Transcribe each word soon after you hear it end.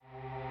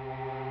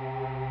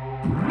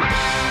Welcome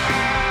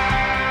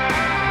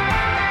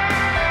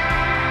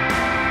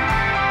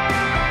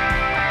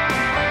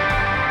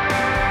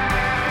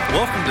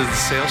to the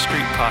Sale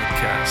Street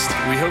Podcast.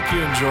 We hope you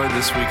enjoyed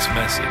this week's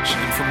message.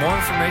 And for more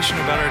information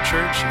about our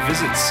church,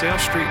 visit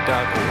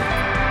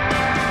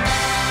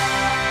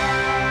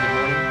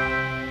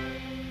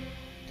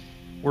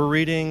salestreet.org. We're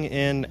reading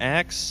in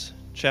Acts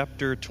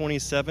chapter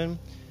 27,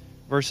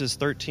 verses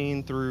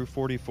 13 through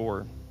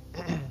 44.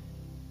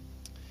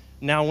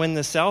 Now when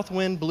the south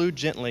wind blew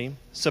gently,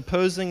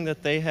 supposing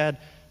that they had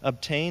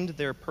obtained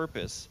their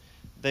purpose,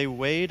 they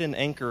weighed an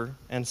anchor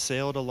and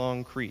sailed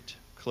along Crete,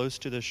 close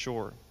to the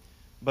shore.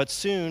 But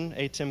soon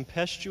a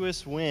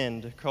tempestuous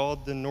wind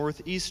called the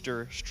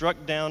northeaster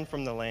struck down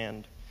from the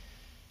land.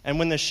 And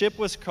when the ship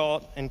was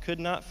caught and could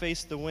not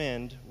face the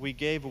wind, we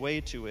gave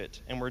way to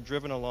it and were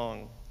driven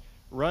along.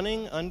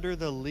 Running under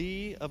the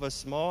lee of a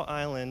small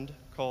island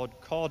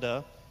called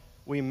Cauda,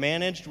 we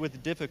managed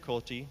with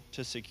difficulty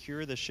to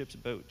secure the ship's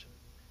boat.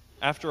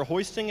 After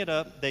hoisting it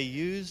up, they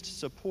used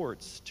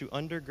supports to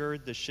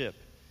undergird the ship.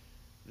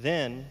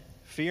 Then,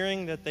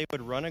 fearing that they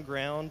would run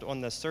aground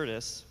on the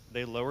Syrtis,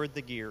 they lowered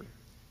the gear,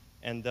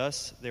 and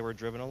thus they were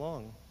driven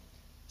along.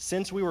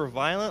 Since we were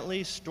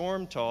violently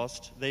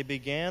storm-tossed, they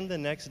began the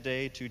next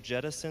day to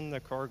jettison the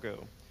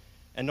cargo.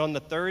 And on the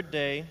third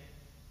day,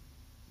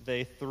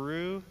 they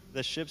threw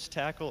the ship's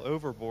tackle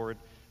overboard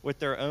with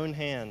their own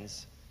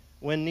hands.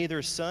 When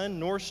neither sun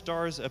nor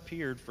stars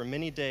appeared for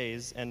many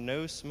days, and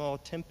no small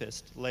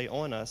tempest lay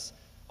on us,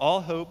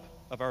 all hope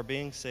of our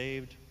being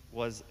saved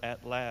was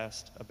at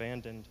last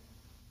abandoned.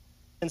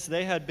 Since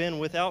they had been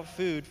without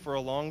food for a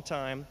long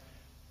time,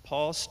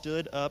 Paul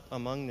stood up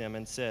among them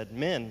and said,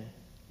 "Men,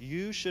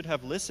 you should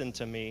have listened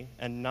to me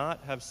and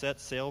not have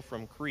set sail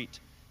from Crete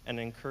and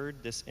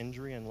incurred this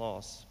injury and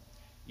loss.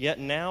 Yet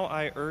now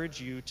I urge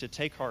you to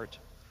take heart,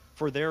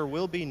 for there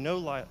will be no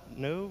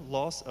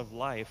loss of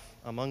life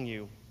among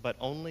you, but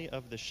only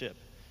of the ship.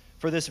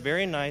 For this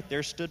very night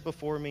there stood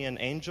before me an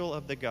angel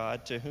of the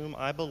God to whom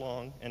I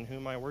belong and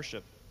whom I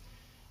worship.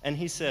 And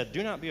he said,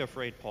 'Do not be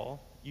afraid,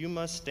 Paul. You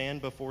must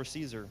stand before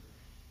Caesar.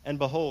 And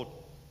behold,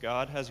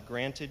 God has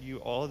granted you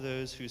all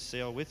those who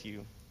sail with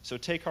you. So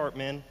take heart,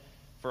 men,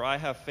 for I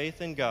have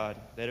faith in God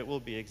that it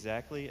will be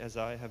exactly as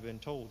I have been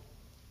told.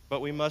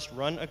 But we must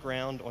run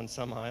aground on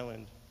some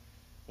island.'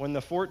 When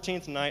the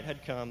 14th night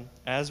had come,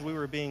 as we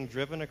were being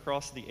driven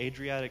across the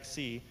Adriatic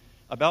Sea,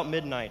 about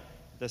midnight,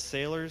 the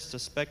sailors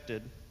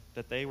suspected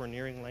that they were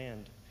nearing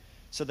land.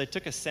 So they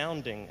took a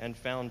sounding and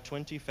found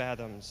 20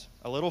 fathoms.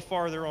 A little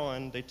farther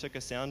on, they took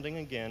a sounding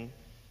again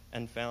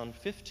and found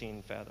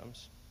 15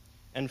 fathoms.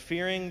 And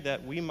fearing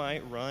that we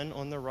might run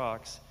on the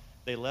rocks,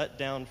 they let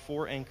down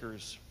 4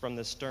 anchors from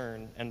the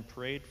stern and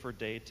prayed for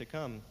day to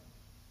come.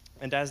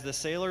 And as the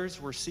sailors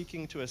were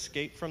seeking to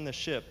escape from the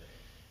ship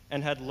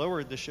and had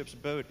lowered the ship's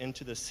boat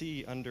into the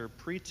sea under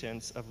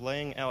pretense of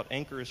laying out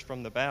anchors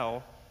from the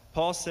bow,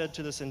 Paul said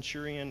to the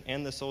centurion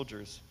and the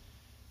soldiers,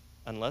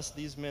 'Unless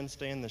these men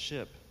stay in the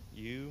ship,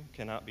 you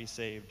cannot be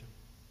saved.'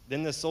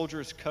 Then the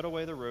soldiers cut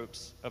away the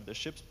ropes of the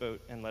ship's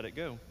boat and let it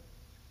go.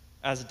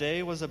 As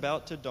day was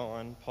about to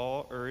dawn,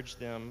 Paul urged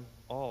them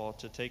all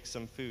to take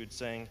some food,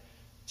 saying,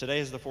 'Today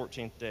is the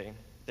 14th day,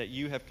 that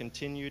you have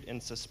continued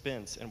in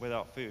suspense and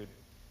without food,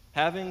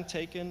 having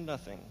taken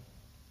nothing.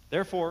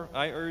 Therefore,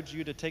 I urge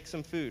you to take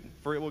some food,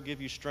 for it will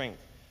give you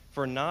strength,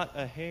 for not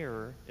a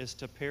hair is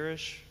to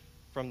perish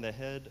from the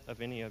head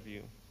of any of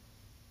you.'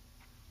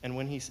 And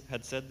when he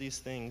had said these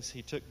things,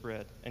 he took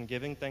bread, and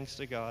giving thanks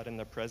to God in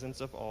the presence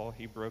of all,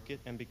 he broke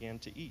it and began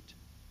to eat.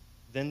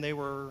 Then they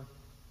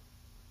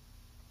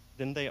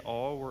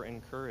all were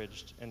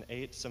encouraged and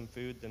ate some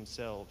food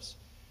themselves.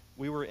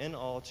 We were in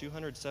all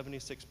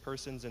 276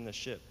 persons in the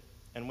ship,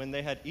 and when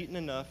they had eaten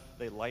enough,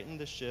 they lightened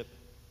the ship,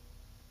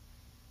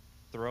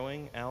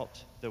 throwing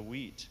out the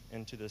wheat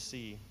into the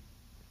sea.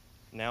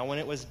 Now when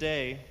it was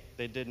day,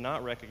 they did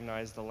not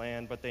recognize the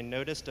land, but they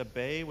noticed a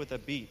bay with a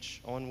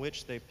beach on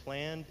which they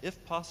planned,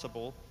 if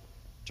possible,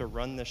 to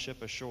run the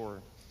ship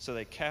ashore. So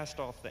they cast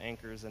off the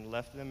anchors and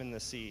left them in the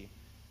sea,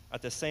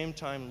 at the same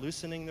time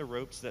loosening the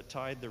ropes that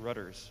tied the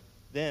rudders.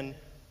 Then,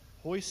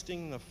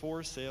 hoisting the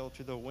foresail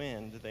to the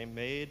wind, they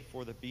made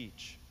for the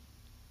beach.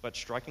 But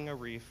striking a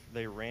reef,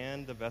 they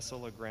ran the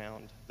vessel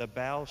aground. The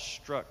bow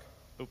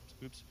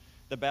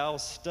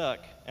stuck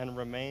and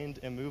remained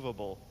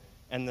immovable,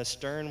 and the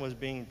stern was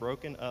being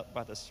broken up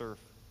by the surf.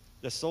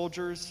 The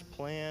soldiers'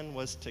 plan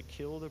was to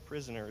kill the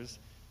prisoners,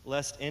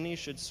 lest any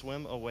should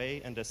swim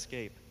away and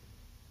escape.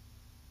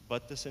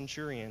 But the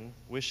centurion,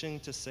 wishing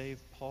to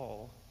save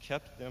Paul,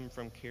 kept them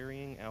from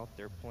carrying out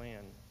their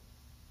plan.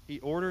 He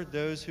ordered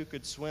those who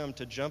could swim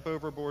to jump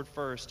overboard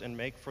first and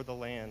make for the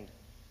land,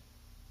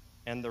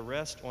 and the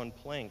rest on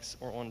planks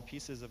or on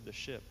pieces of the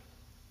ship.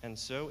 And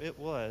so it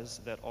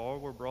was that all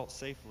were brought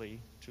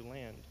safely to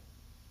land.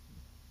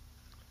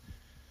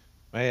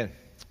 Man,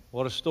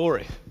 what a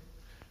story.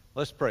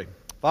 Let's pray.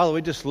 Father,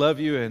 we just love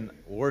you and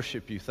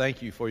worship you.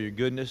 Thank you for your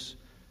goodness,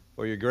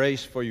 for your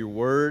grace, for your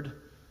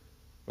word,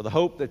 for the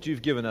hope that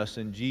you've given us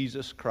in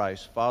Jesus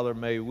Christ. Father,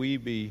 may we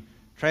be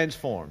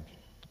transformed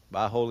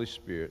by Holy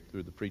Spirit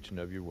through the preaching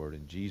of your word.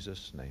 In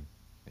Jesus' name,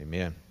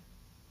 amen.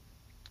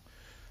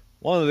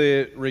 One of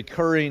the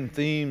recurring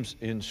themes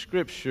in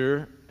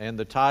Scripture and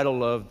the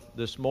title of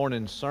this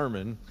morning's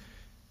sermon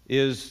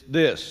is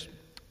this: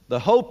 the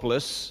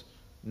hopeless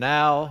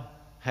now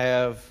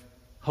have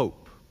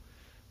hope.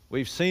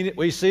 We see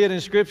it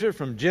in Scripture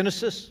from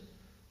Genesis,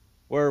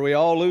 where we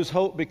all lose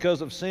hope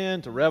because of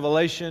sin, to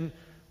Revelation,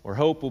 where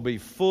hope will be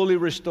fully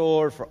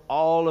restored for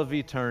all of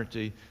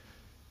eternity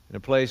in a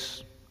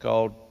place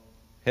called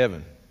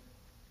heaven.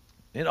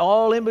 And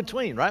all in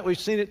between, right? We've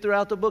seen it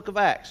throughout the book of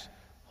Acts.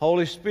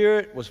 Holy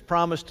Spirit was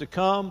promised to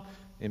come,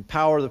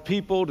 empower the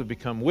people to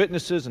become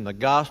witnesses, and the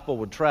gospel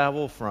would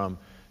travel from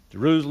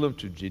Jerusalem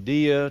to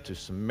Judea to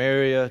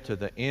Samaria to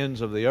the ends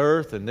of the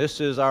earth. And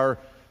this is our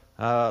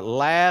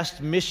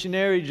last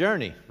missionary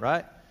journey,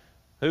 right?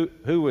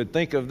 Who would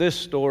think of this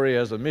story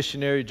as a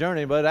missionary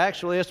journey? But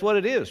actually, that's what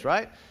it is,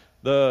 right?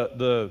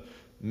 The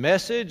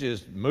message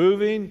is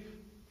moving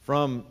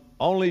from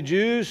only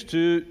Jews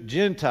to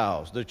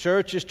Gentiles. The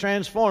church is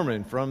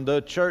transforming from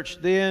the church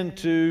then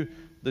to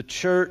the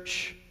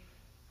church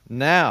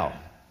now.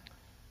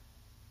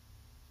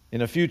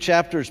 In a few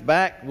chapters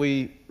back,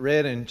 we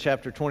read in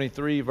chapter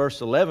 23,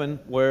 verse 11,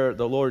 where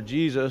the Lord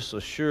Jesus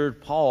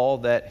assured Paul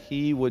that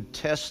he would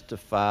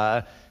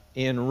testify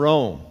in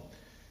Rome.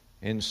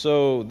 And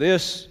so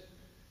this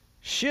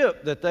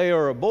ship that they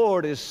are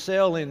aboard is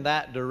sailing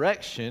that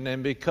direction.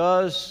 And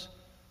because,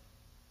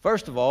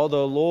 first of all,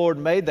 the Lord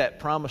made that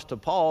promise to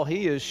Paul,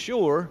 he is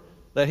sure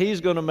that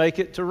he's going to make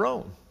it to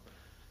Rome.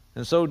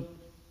 And so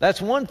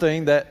that's one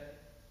thing that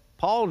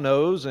Paul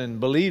knows and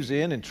believes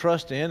in and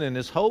trusts in and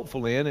is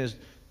hopeful in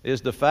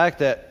is the fact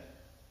that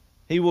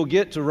he will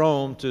get to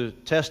Rome to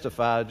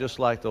testify just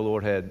like the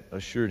Lord had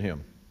assured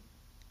him.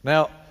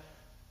 Now,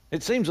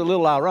 it seems a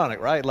little ironic,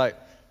 right? Like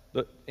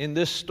in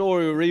this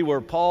story we read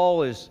where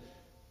Paul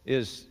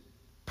is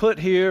put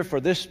here for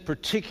this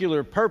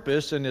particular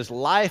purpose, and his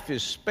life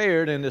is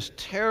spared in this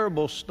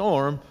terrible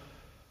storm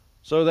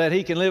so that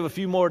he can live a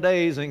few more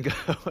days and go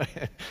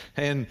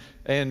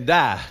and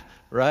die,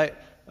 right?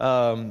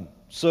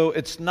 So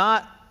it's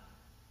not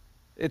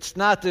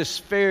this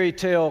fairy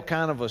tale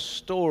kind of a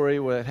story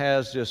where it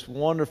has this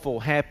wonderful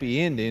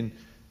happy ending,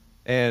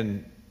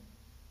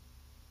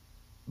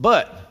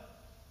 but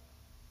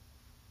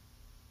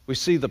we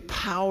see the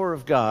power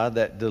of God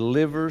that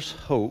delivers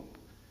hope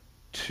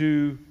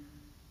to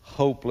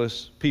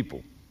hopeless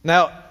people.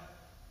 Now,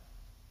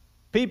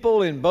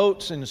 people in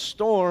boats and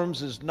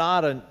storms is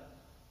not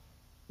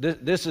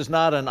this is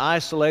not an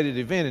isolated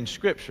event in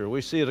Scripture.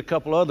 We see it a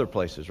couple other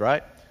places,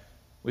 right?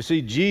 We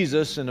see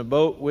Jesus in a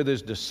boat with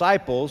his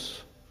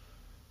disciples,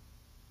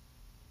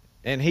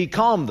 and he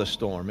calmed the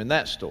storm in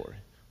that story.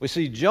 We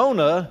see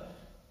Jonah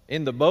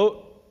in the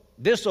boat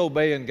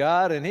disobeying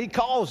God, and he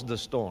caused the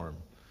storm.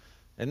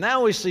 And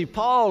now we see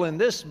Paul in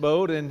this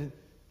boat, and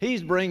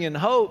he's bringing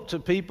hope to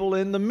people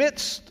in the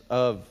midst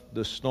of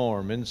the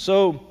storm. And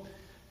so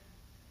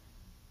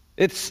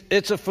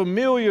it's a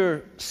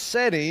familiar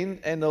setting,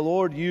 and the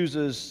Lord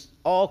uses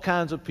all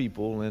kinds of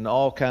people in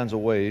all kinds of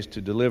ways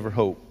to deliver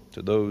hope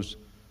to those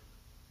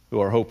who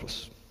are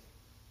hopeless.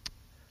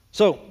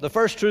 So the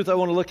first truth I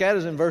want to look at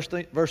is in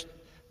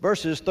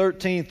verses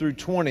 13 through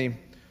 20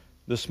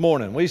 this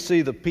morning. We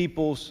see the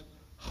people's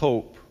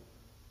hope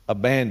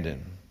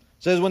abandoned.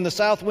 It says, when the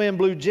south wind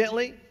blew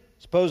gently,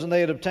 supposing they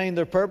had obtained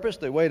their purpose,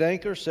 they weighed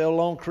anchor, sailed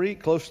along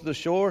creek close to the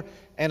shore,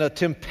 and a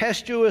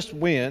tempestuous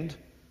wind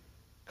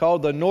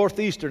called the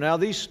northeaster. Now,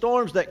 these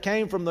storms that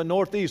came from the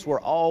northeast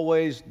were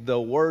always the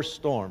worst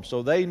storms.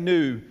 So they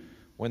knew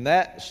when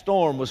that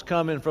storm was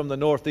coming from the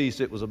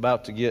northeast, it was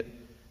about to get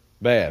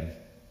bad.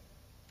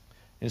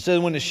 And it says,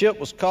 when the ship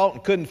was caught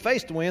and couldn't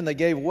face the wind, they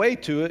gave way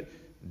to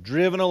it,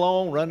 driven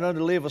along, running under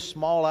the lee of a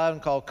small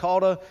island called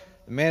Cauda.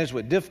 They managed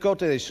with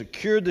difficulty. They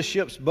secured the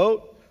ship's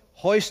boat,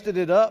 hoisted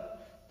it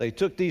up. They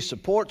took these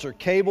supports or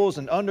cables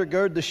and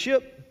undergirded the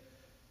ship.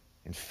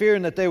 And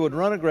fearing that they would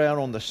run aground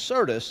on the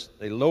Syrtis,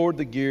 they lowered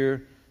the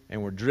gear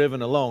and were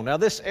driven along. Now,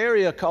 this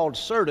area called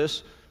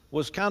Syrtis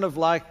was kind of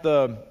like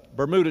the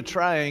Bermuda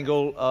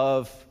Triangle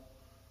of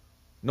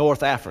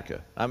North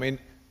Africa. I mean,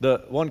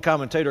 the one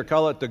commentator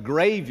called it the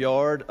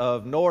graveyard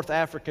of North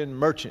African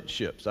merchant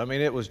ships. I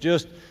mean, it was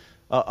just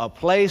a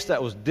place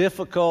that was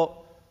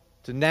difficult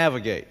to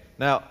navigate.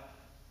 Now,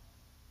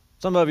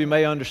 some of you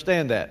may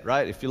understand that,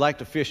 right? If you like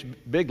to fish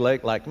big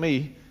lake like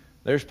me,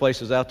 there's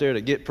places out there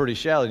that get pretty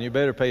shallow, and you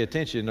better pay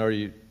attention or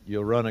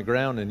you'll run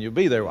aground and you'll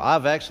be there. Well,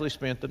 I've actually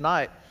spent the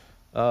night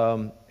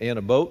in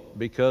a boat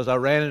because I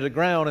ran it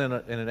aground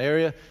in an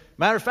area.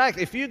 Matter of fact,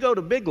 if you go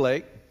to Big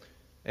Lake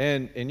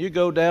and you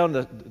go down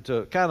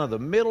to kind of the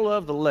middle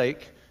of the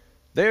lake,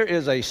 there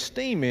is a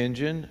steam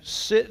engine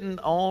sitting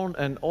on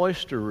an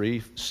oyster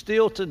reef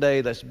still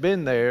today that's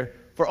been there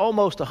for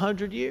almost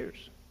 100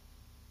 years.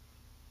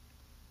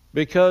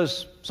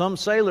 Because some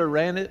sailor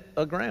ran it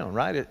aground,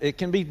 right? It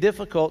can be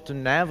difficult to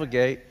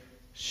navigate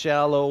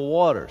shallow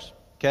waters,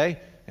 okay?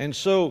 And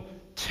so,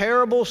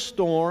 terrible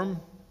storm,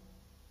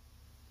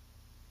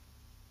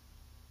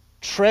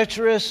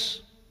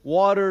 treacherous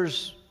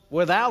waters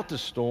without the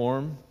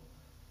storm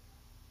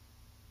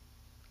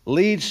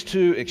leads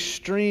to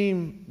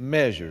extreme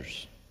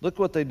measures. Look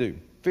what they do.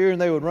 Fearing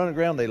they would run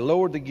aground, they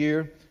lowered the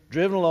gear,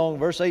 driven along.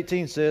 Verse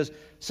 18 says,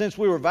 since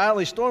we were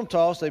violently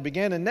storm-tossed, they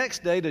began the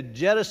next day to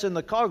jettison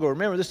the cargo.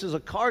 Remember, this is a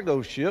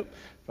cargo ship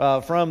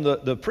from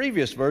the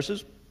previous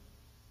verses.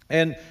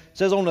 And it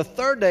says on the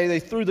third day, they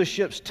threw the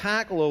ship's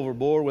tackle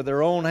overboard with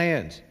their own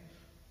hands.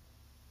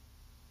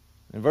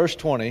 In verse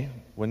 20,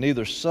 when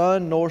neither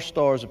sun nor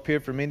stars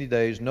appeared for many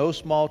days, no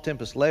small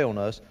tempest lay on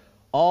us,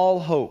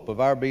 all hope of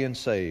our being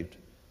saved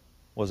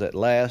was at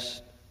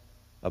last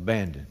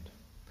abandoned.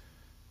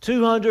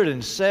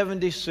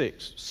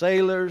 276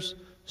 sailors,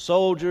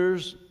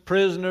 soldiers,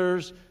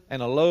 prisoners,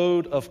 and a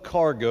load of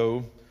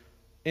cargo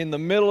in the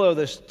middle of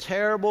this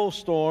terrible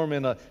storm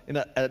in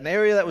an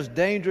area that was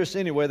dangerous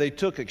anyway. They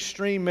took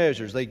extreme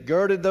measures. They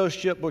girded those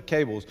ship with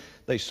cables.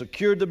 They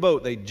secured the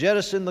boat. They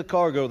jettisoned the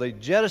cargo. They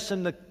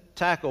jettisoned the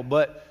tackle.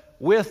 But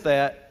with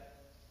that,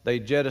 they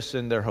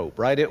jettisoned their hope,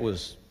 right? It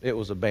was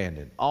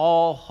abandoned.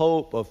 All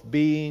hope of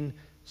being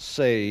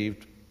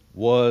saved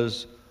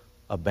was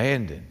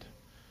abandoned.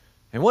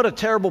 And what a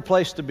terrible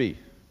place to be.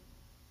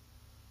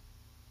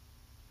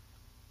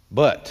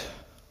 But,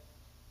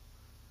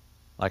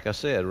 like I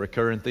said, a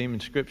recurring theme in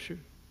Scripture.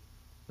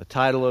 The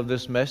title of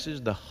this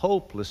message, The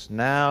Hopeless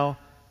Now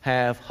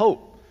Have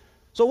Hope.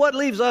 So what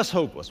leaves us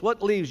hopeless?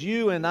 What leaves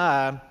you and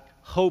I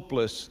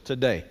hopeless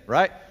today,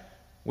 right?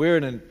 We're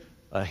in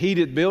a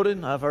heated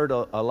building. I've heard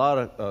a lot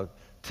of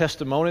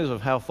testimonies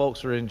of how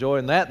folks are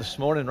enjoying that this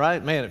morning,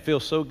 right? Man, it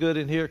feels so good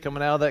in here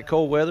coming out of that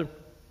cold weather.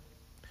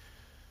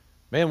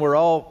 Man, we're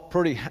all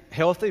pretty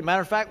healthy.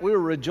 Matter of fact, we were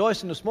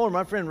rejoicing this morning.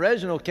 My friend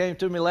Reginald came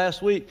to me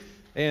last week,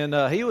 and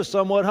he was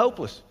somewhat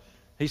hopeless.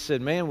 He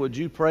said, man, would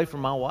you pray for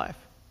my wife?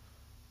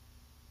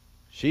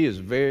 She is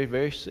very,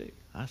 very sick.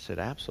 I said,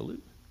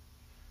 absolutely.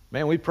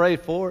 Man, we prayed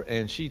for her,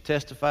 and she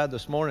testified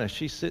this morning as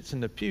she sits in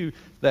the pew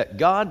that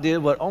God did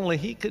what only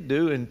He could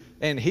do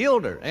and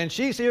healed her. And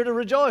she's here to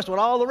rejoice with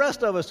all the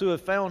rest of us who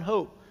have found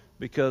hope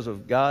because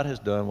of God has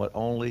done what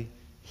only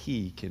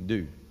He can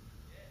do.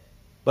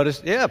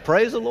 But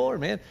praise the Lord,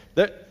 man.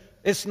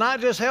 It's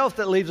not just health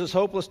that leaves us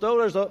hopeless, though.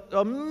 There's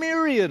a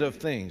myriad of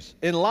things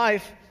in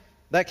life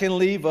that can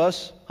leave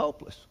us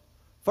hopeless.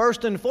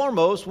 First and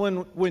foremost,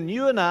 when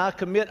you and I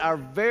commit our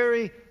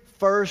very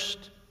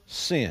first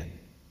sin,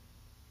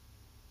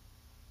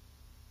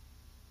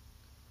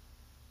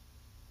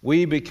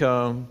 we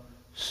become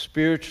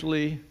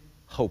spiritually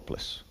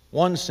hopeless.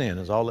 One sin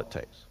is all it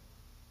takes.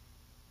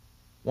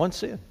 One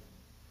sin.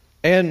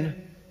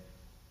 And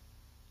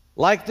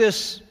like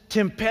this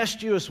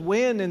tempestuous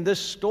wind in this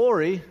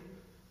story,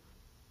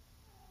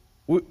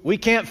 we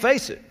can't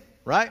face it,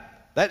 right?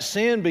 That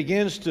sin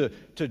begins to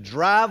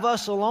drive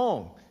us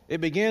along. It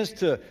begins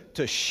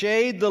to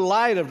shade the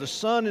light of the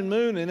sun and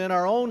moon, and in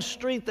our own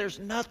strength, there's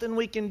nothing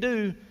we can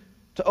do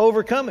to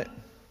overcome it.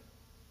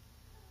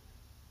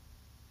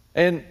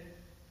 And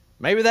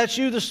maybe that's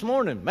you this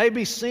morning.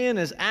 Maybe sin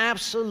is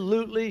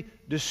absolutely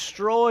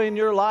destroying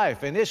your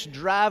life, and it's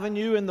driving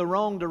you in the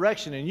wrong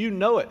direction, and you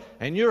know it,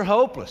 and you're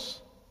hopeless.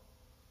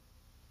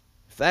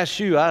 If that's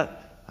you,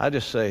 I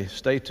just say,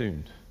 stay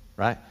tuned,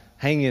 right?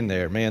 Hang in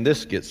there, man.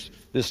 This gets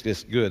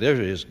good.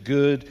 There is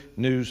good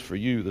news for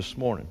you this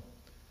morning.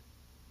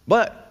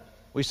 But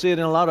we see it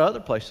in a lot of other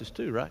places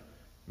too, right?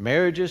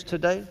 Marriages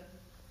today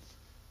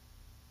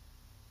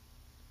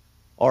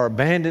are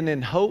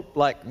abandoning hope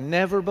like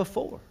never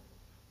before.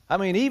 I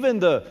mean, even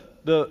the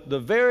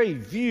very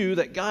view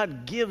that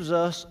God gives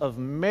us of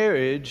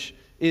marriage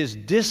is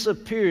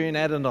disappearing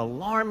at an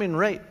alarming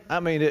rate. I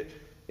mean,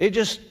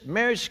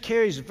 marriage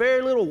carries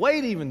very little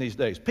weight even these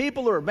days.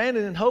 People are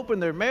abandoning hope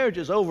in their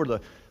marriages over the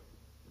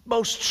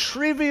most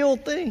trivial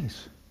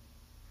things.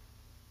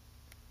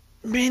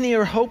 Many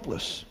are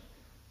hopeless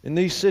in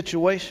these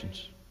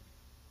situations.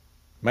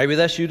 Maybe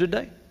that's you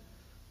today.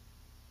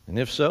 And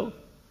if so,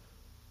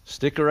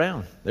 stick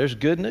around. There's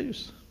good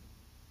news.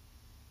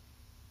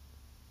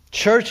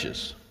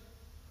 Churches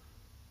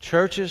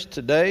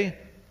today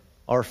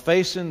are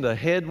facing the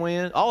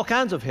headwind, all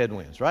kinds of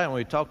headwinds, right? And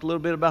we talked a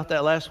little bit about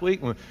that last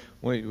week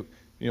when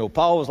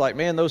Paul was like,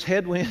 man, those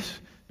headwinds,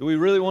 do we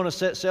really want to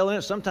set sail in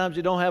it? Sometimes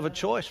you don't have a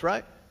choice,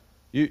 right?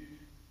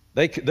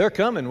 They're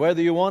coming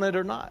whether you want it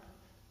or not.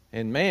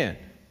 And man,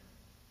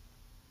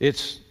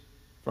 it's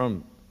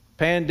from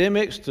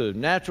pandemics to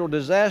natural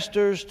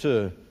disasters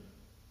to,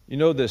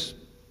 this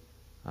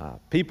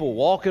people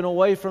walking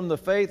away from the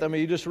faith. I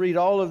mean, you just read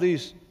all of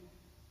these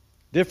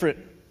different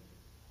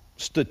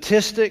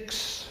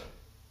statistics.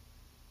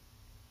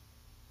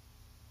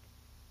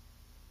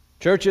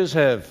 Churches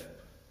have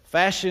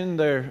fashioned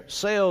their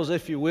sails,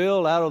 if you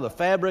will, out of the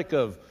fabric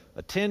of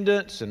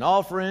attendance and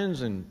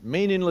offerings and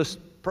meaningless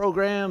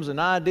programs and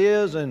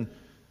ideas. And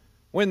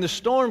when the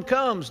storm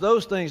comes,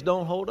 those things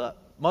don't hold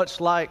up, much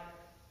like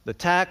the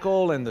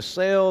tackle and the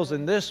sails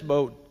in this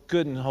boat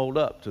couldn't hold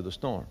up to the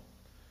storm.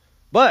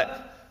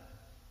 But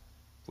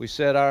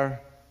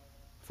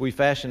if we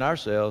fashion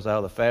ourselves out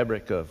of the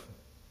fabric of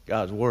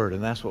God's Word,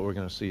 and that's what we're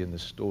going to see in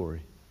this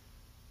story.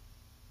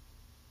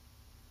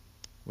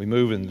 We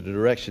move in the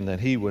direction that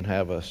He would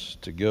have us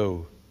to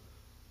go,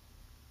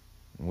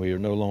 and we are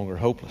no longer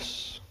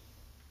hopeless.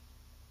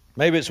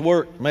 Maybe it's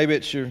work, maybe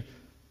it's your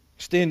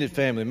extended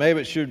family,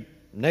 maybe it's your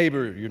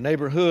neighbor, your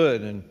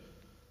neighborhood, and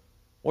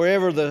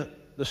wherever the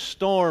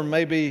storm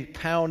may be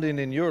pounding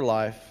in your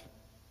life,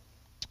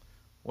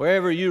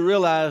 wherever you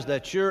realize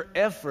that your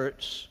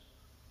efforts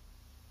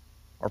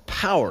are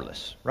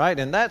powerless, right?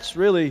 And that's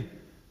really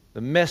the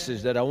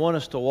message that I want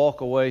us to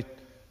walk away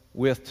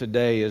with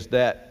today, is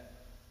that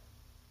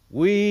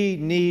we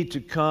need to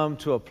come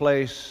to a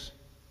place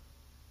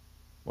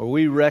where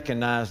we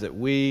recognize that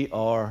we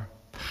are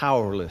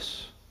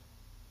powerless.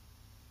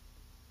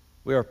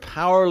 We are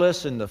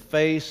powerless in the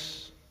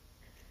face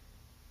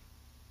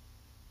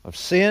of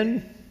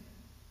sin,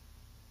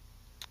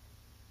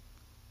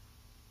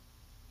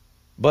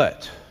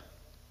 but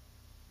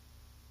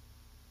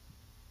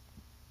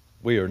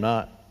we are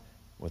not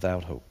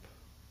without hope.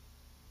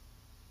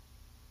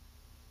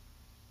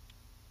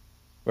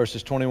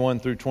 Verses 21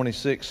 through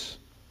 26,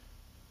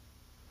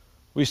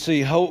 we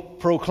see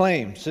hope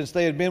proclaimed. Since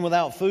they had been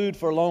without food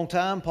for a long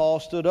time, Paul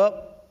stood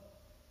up.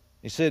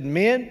 He said,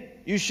 "Men,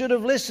 you should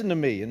have listened to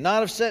me and not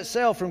have set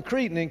sail from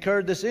Crete and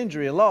incurred this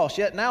injury and loss.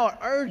 Yet now I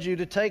urge you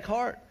to take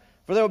heart,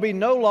 for there will be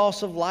no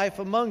loss of life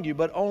among you,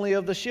 but only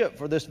of the ship.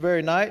 For this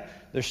very night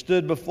there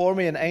stood before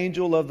me an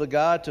angel of the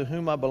God to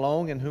whom I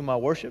belong and whom I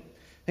worship.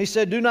 He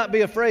said, 'Do not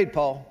be afraid,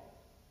 Paul.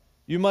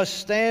 You must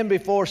stand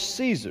before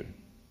Caesar.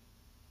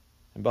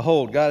 And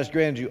behold, God has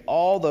granted you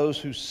all those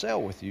who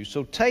sail with you.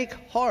 So take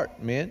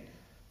heart, men,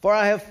 for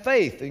I have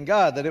faith in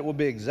God that it will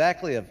be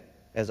exactly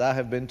as I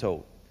have been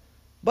told.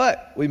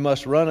 But we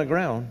must run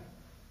aground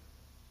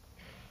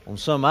on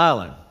some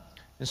island.'"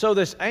 And so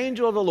this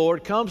angel of the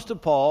Lord comes to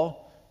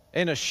Paul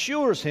and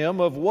assures him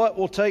of what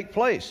will take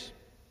place.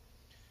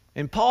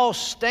 And Paul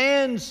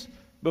stands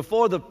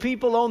before the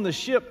people on the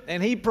ship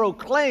and he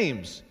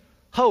proclaims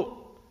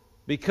hope,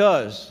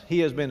 because he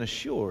has been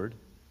assured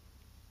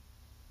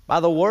by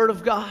the Word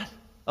of God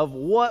of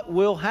what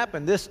will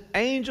happen. This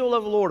angel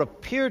of the Lord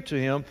appeared to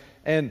him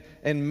and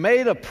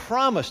made a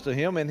promise to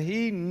him, and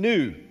he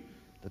knew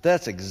that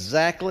that's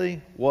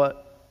exactly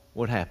what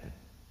would happen.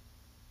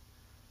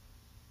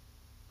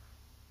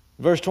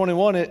 Verse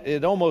 21,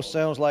 it almost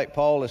sounds like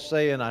Paul is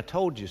saying, "I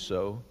told you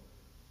so,"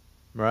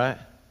 right?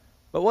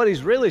 But what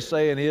he's really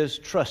saying is,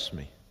 "Trust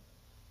me."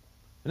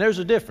 And there's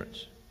a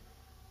difference.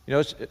 You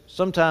know,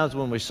 sometimes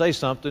when we say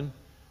something,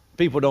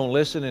 people don't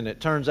listen, and it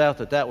turns out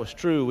that was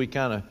true, we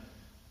kind of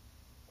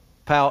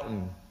pout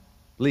and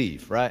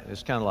leave, right?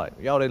 It's kind of like,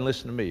 "Y'all didn't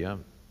listen to me.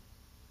 I'm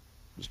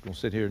just going to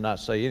sit here and not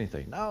say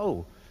anything."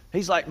 No.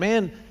 He's like,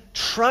 "Man,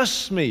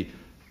 trust me.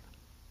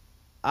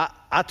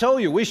 I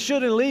told you we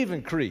shouldn't leave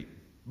in Crete.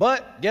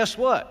 But guess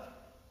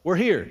what? We're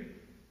here.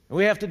 And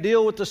we have to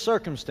deal with the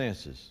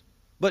circumstances.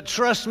 But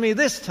trust me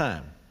this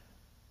time,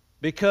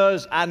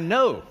 because I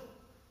know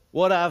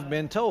what I've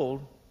been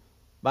told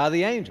by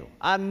the angel.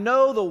 I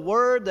know the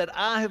word that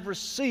I have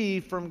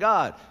received from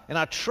God, and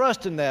I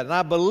trust in that, and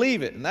I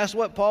believe it." And that's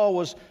what Paul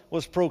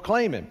was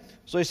proclaiming.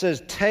 So he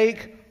says,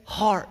 "Take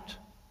heart.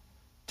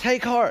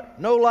 Take heart.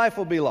 No life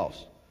will be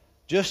lost.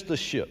 Just the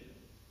ship.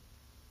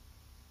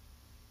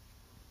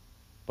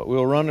 But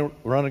we'll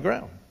run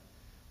aground."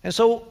 And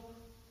so,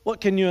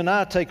 what can you and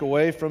I take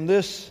away from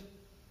this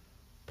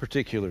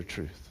particular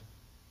truth?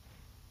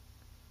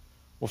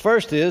 Well,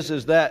 first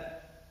is that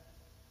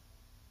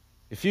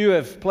if you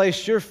have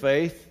placed your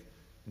faith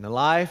in the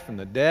life and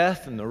the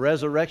death and the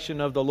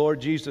resurrection of the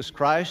Lord Jesus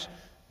Christ,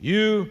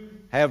 you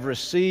have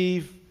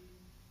received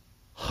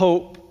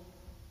hope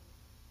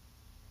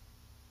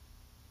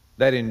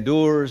that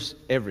endures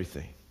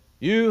everything.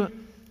 You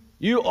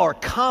are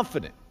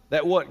confident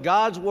that what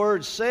God's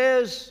Word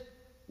says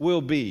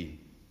will be,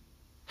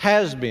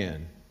 has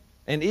been,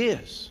 and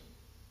is.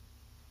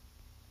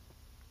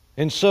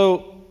 And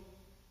so,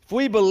 if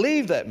we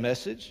believe that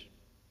message,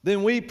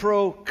 then we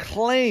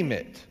proclaim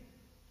it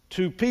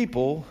to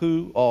people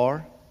who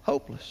are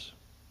hopeless.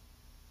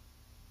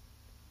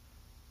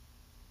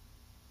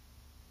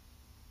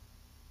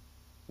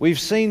 We've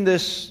seen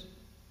this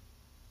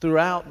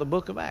throughout the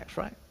book of Acts,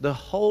 right? The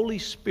Holy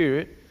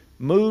Spirit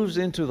moves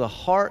into the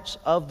hearts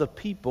of the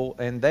people,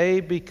 and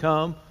they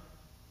become,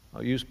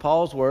 I'll use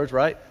Paul's words,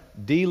 right?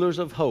 Dealers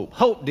of hope.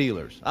 Hope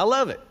dealers. I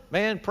love it.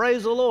 Man,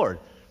 praise the Lord.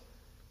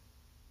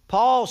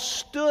 Paul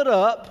stood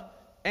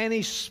up and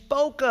he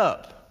spoke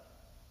up.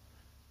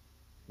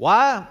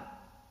 Why?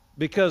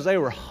 Because they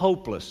were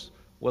hopeless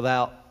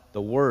without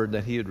the word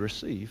that he had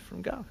received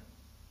from God.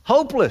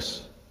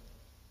 Hopeless.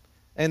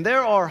 And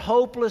there are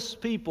hopeless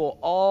people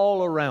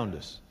all around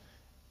us.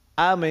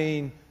 I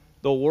mean,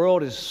 the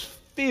world is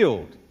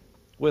filled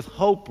with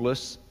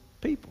hopeless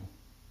people.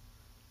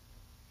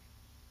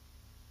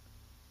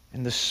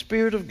 And the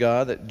Spirit of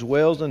God that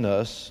dwells in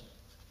us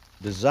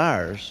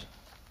desires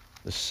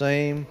the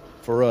same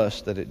for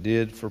us that it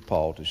did for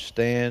Paul, to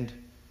stand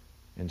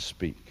and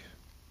speak.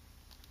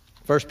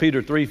 1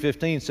 Peter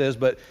 3:15 says,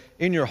 "But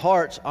in your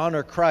hearts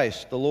honor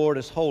Christ, the Lord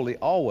as holy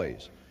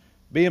always,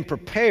 being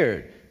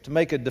prepared to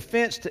make a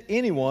defense to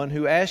anyone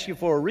who asks you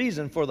for a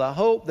reason for the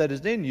hope that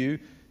is in you,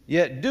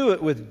 yet do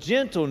it with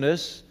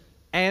gentleness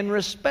and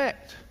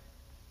respect."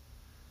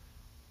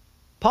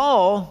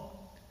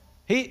 Paul,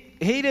 he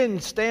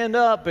didn't stand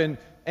up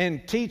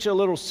and teach a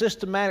little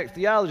systematic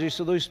theology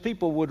so those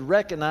people would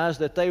recognize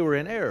that they were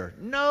in error.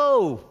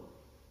 No.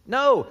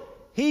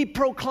 He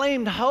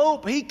proclaimed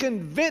hope. He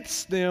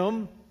convinced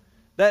them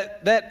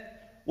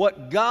that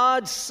what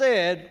God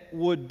said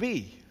would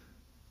be.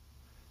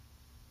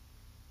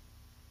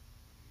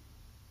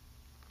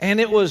 And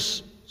it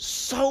was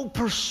so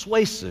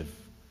persuasive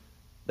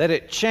that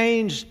it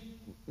changed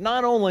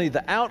not only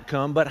the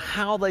outcome, but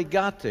how they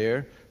got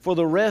there for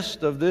the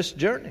rest of this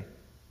journey.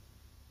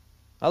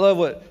 I love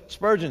what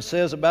Spurgeon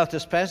says about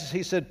this passage.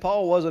 He said,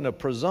 Paul wasn't a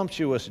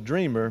presumptuous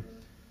dreamer,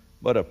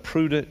 but a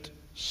prudent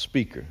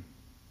speaker.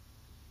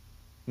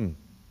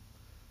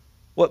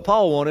 What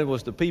Paul wanted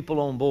was the people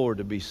on board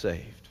to be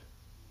saved.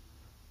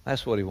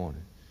 That's what he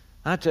wanted.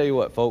 I tell you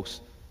what,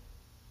 folks,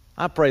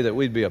 I pray that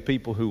we'd be a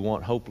people who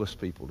want hopeless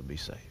people to be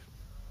saved.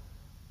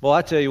 Well,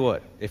 I tell you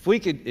what, if we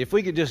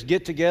could just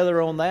get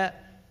together on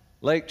that,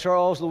 Lake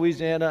Charles,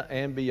 Louisiana,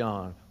 and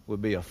beyond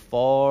would be a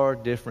far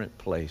different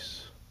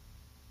place.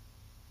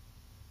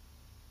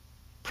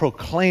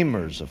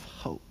 Proclaimers of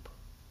hope.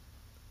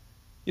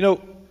 You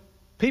know,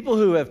 people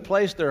who have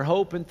placed their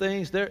hope in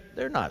things,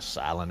 they're not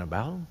silent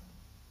about them,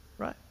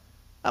 right?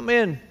 I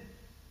mean,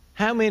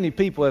 how many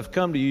people have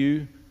come to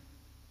you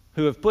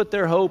who have put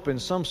their hope in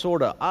some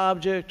sort of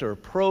object or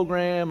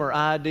program or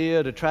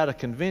idea to try to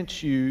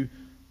convince you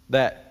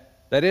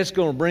that it's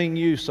going to bring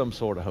you some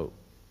sort of hope?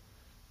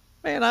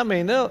 Man, I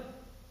mean,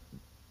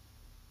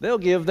 they'll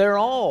give their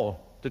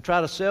all to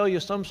try to sell you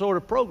some sort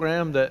of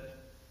program that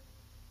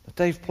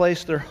they've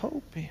placed their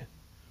hope in.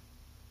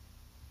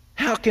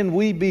 How can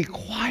we be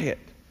quiet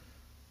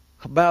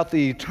about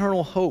the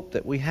eternal hope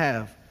that we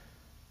have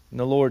in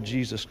the Lord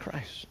Jesus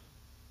Christ?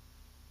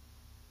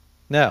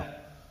 Now,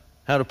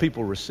 how do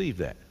people receive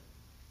that?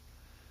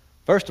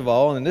 First of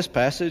all, in this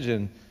passage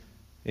and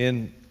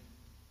in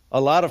a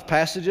lot of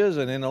passages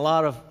and in a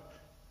lot of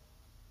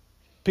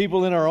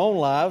people in our own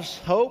lives,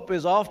 hope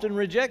is often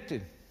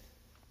rejected.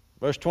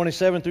 Verse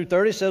 27 through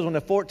 30 says, when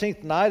the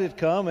 14th night had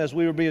come, as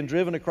we were being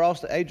driven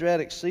across the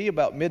Adriatic Sea,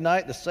 about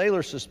midnight, the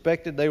sailors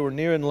suspected they were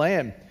nearing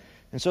land.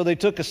 And so they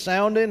took a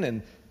sounding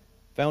and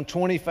found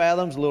 20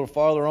 fathoms, a little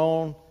farther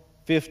on,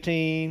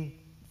 15.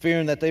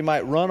 Fearing that they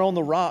might run on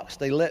the rocks,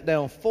 they let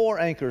down 4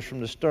 anchors from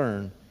the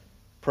stern,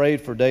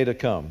 prayed for day to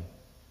come.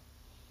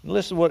 And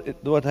listen to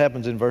what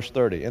happens in verse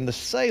 30. And the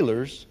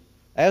sailors,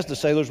 as the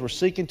sailors were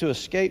seeking to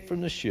escape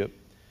from the ship,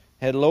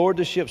 had lowered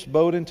the ship's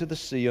boat into the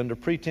sea under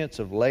pretense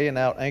of laying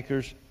out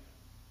anchors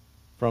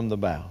from the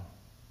bow.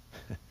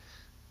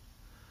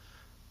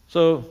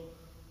 So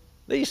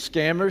these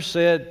scammers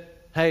said,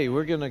 hey,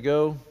 we're going to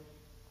go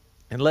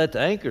and let the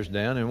anchors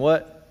down. And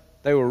what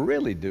they were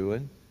really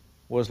doing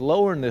was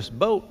lowering this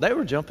boat. They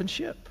were jumping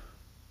ship.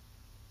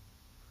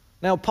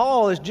 Now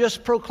Paul has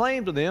just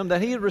proclaimed to them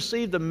that he had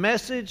received a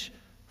message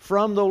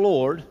from the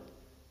Lord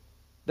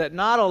that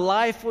not a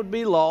life would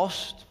be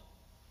lost.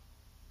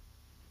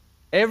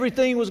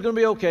 Everything was going to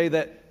be okay,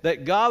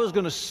 that God was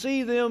going to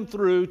see them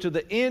through to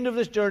the end of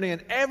this journey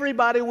and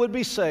everybody would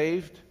be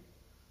saved.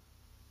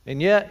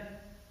 And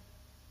yet,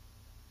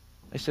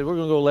 they said, we're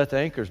going to go let the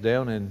anchors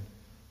down, and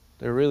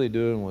they're really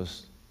doing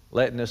was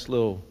letting this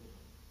little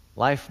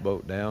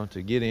lifeboat down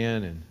to get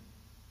in and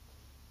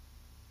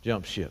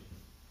jump ship,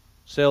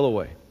 sail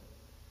away.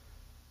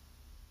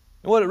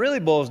 And what it really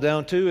boils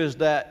down to is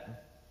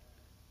that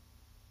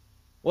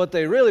what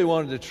they really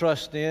wanted to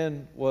trust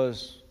in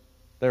was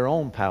their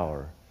own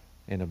power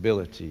and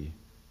ability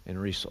and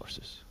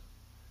resources.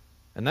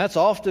 And that's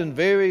often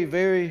very,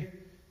 very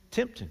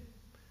tempting.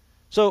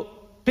 So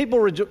people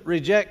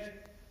reject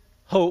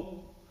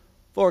hope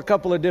for a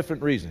couple of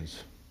different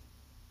reasons.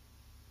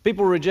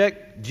 People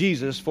reject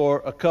Jesus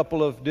for a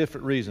couple of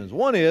different reasons.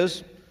 One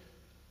is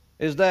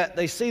that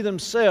they see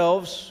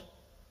themselves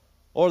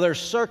or their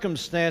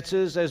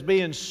circumstances as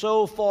being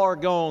so far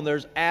gone,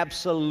 there's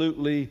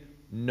absolutely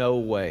no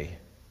way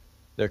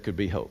there could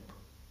be hope.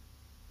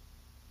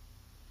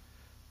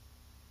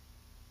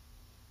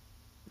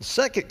 The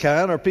second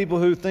kind are people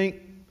who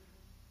think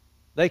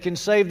they can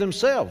save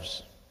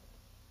themselves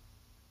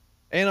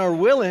and are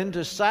willing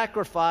to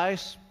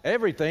sacrifice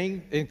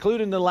everything,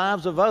 including the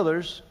lives of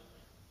others,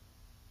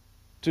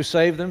 to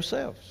save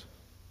themselves.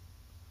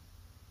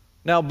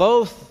 Now,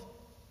 both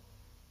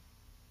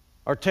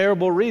are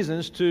terrible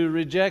reasons to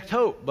reject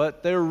hope,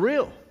 but they're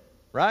real,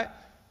 right?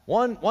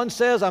 One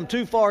says, I'm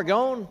too far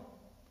gone,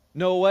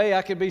 no way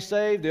I can be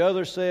saved. The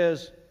other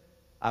says,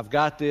 I've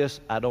got this,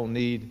 I don't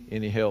need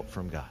any help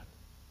from God.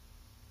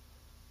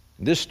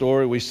 In this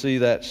story, we see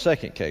that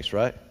second case,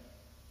 right?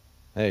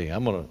 Hey,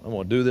 I'm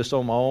gonna do this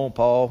on my own,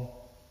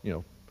 Paul.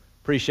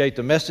 Appreciate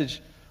the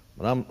message,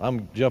 but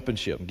I'm jumping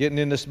ship. I'm getting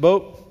in this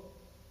boat,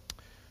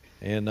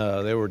 and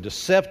they were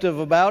deceptive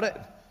about it,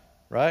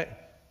 right?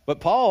 But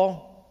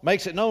Paul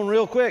makes it known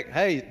real quick,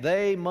 hey,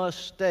 they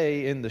must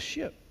stay in the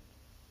ship.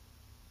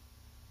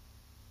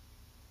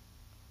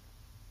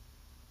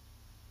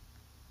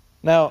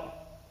 Now,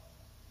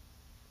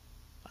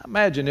 I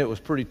imagine it was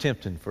pretty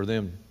tempting for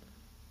them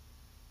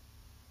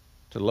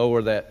to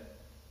lower that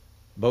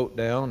boat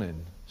down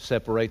and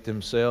separate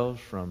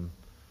themselves from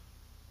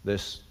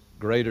this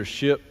greater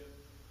ship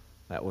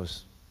that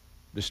was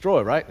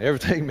destroyed, right?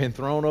 Everything been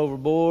thrown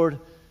overboard.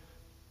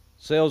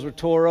 Sails were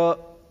tore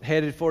up,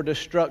 headed for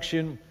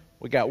destruction.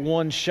 We got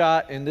one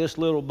shot in this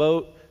little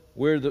boat.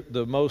 We're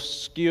the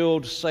most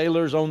skilled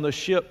sailors on the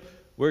ship.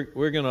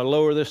 We're going to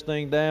lower this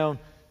thing down.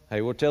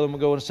 Hey, we'll tell them we're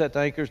going to set the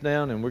anchors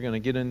down, and we're going to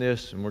get in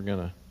this, and we're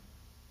going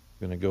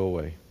to go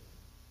away.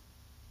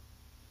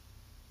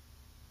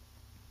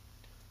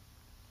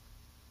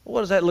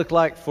 What does that look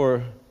like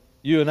for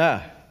you and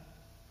I?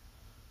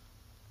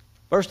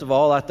 First of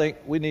all, I think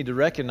we need to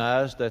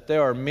recognize that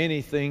there are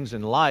many things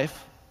in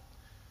life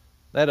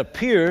that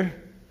appear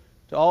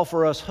to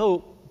offer us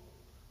hope,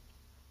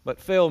 but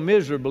fail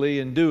miserably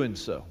in doing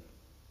so.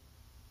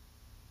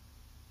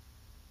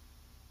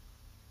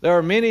 There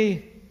are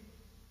many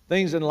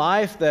things in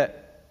life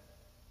that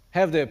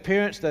have the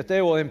appearance that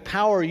they will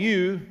empower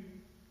you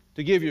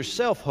to give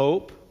yourself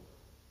hope,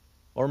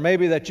 or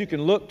maybe that you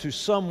can look to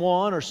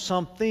someone or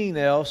something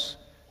else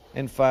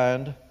and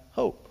find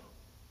hope.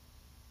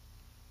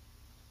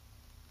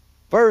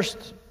 First,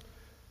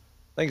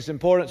 I think it's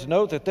important to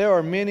note that there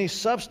are many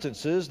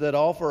substances that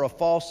offer a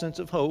false sense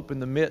of hope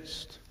in the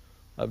midst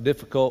of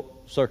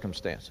difficult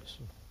circumstances.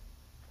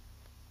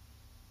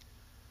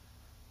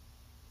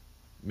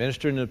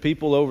 Ministering to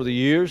people over the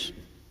years,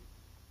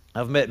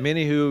 I've met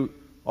many who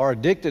are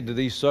addicted to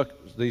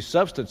these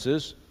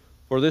substances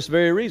for this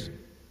very reason.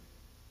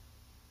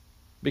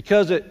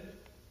 Because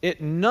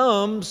it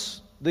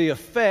numbs the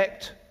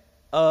effect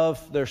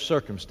of their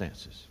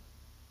circumstances.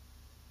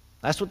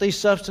 That's what these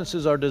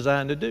substances are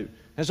designed to do.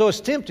 And so it's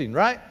tempting,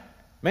 right?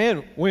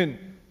 Man, when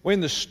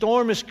the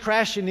storm is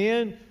crashing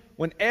in,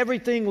 when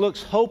everything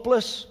looks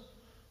hopeless,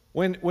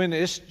 when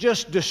it's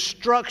just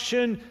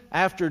destruction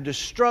after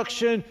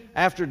destruction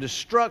after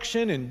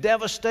destruction and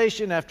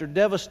devastation after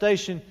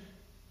devastation,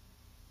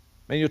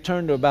 man, you'll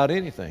turn to about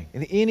anything.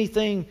 And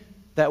anything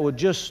that would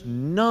just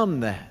numb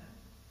that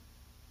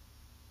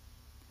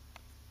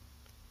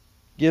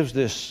gives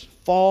this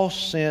false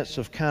sense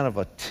of kind of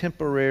a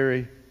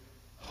temporary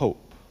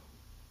hope.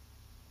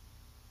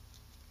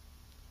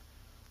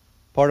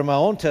 Part of my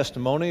own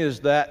testimony is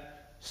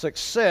that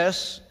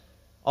success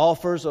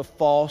offers a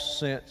false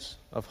sense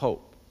of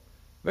hope.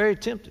 Very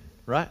tempting,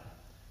 right?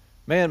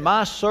 Man,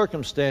 my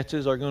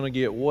circumstances are going to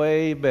get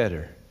way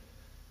better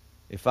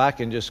if I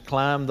can just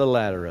climb the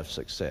ladder of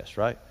success,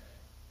 right?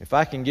 If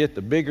I can get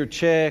the bigger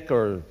check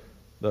or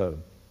the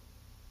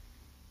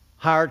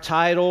higher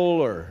title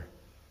or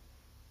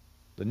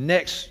the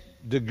next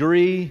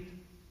degree,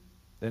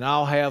 then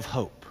I'll have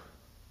hope.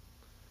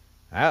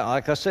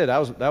 Like I said,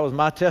 that was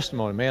my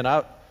testimony, man.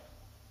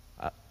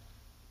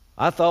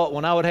 I thought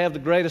when I would have the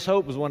greatest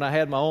hope was when I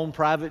had my own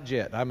private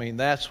jet. I mean,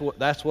 that's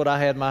what I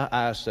had my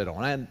eyes set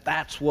on, and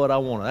that's what I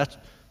wanted.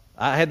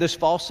 I had this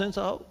false sense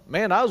of hope.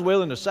 Man, I was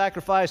willing to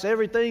sacrifice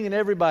everything and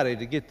everybody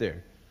to get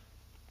there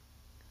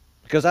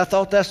because I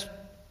thought that's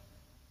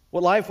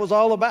what life was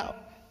all about.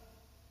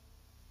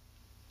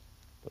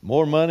 But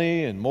more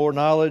money and more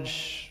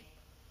knowledge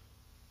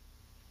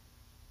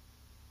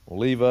will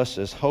leave us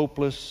as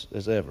hopeless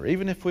as ever,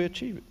 even if we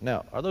achieve it.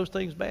 Now, are those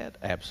things bad?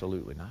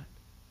 Absolutely not.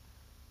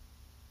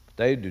 But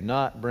they do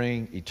not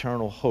bring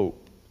eternal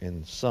hope,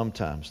 and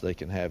sometimes they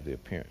can have the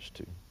appearance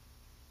to.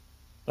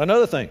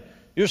 Another thing,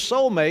 your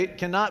soulmate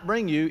cannot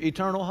bring you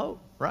eternal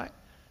hope, right?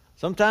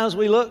 Sometimes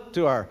we look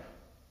to our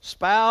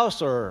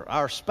spouse or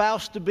our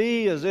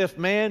spouse-to-be as if,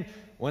 man,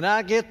 when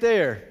I get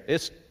there,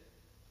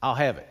 I'll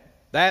have it.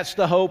 That's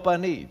the hope I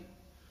need.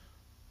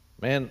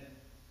 Man,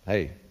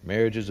 hey,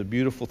 marriage is a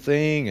beautiful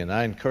thing, and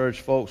I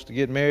encourage folks to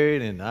get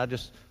married, and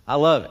I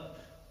love it.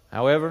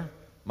 However,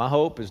 my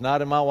hope is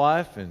not in my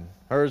wife, and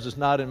hers is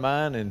not in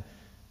mine, and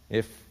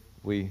if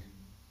we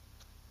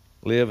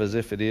live as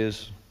if it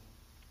is,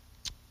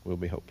 we'll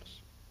be hopeless.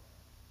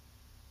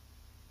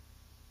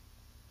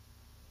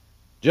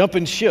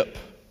 Jumping ship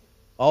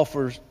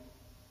offers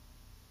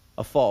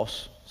a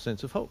false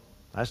sense of hope.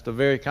 That's the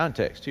very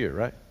context here,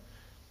 right?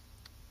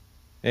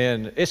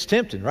 And it's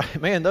tempting,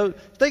 right? Man,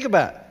 think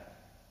about it.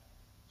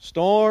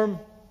 Storm,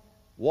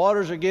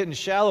 waters are getting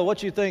shallow. What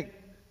do you think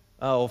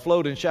will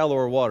float in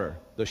shallower water?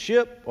 The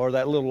ship or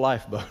that little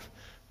lifeboat?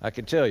 I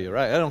can tell you,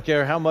 right? I don't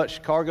care how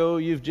much cargo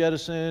you've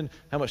jettisoned,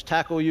 how much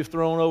tackle you've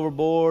thrown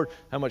overboard,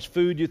 how much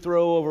food you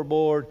throw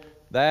overboard.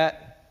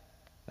 That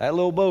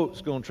little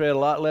boat's going to tread a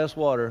lot less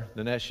water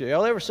than that ship.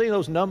 Y'all ever seen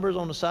those numbers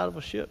on the side of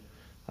a ship?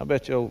 I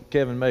bet you old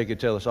Kevin May could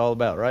tell us all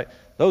about, right?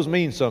 Those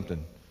mean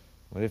something.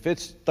 But if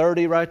it's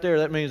 30 right there,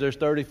 that means there's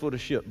 30 foot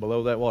of ship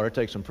below that water. It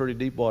takes some pretty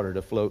deep water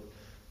to float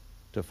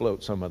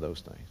some of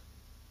those things.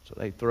 So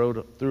they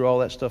threw all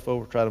that stuff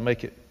over, try to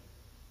make it.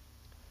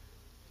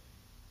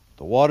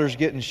 The water's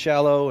getting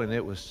shallow, and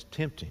it was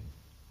tempting.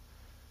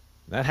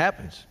 That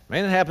happens.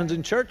 Man, it happens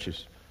in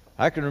churches.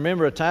 I can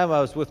remember a time I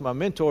was with my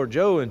mentor,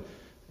 Joe,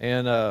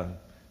 and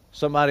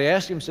somebody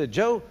asked him, said,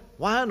 Joe,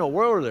 why in the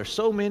world are there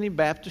so many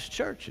Baptist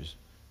churches?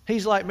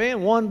 He's like,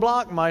 man, one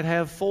block might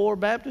have 4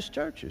 Baptist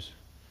churches.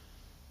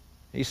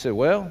 He said,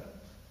 well,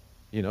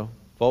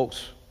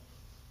 folks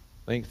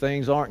think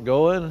things aren't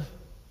going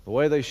the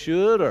way they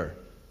should, or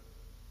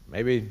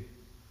maybe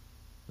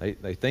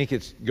they think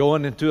it's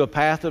going into a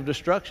path of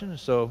destruction,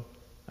 so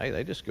hey,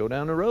 they just go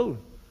down the road,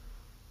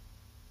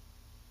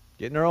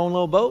 get in their own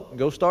little boat, and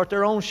go start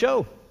their own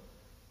show.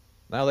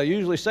 Now, they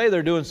usually say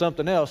they're doing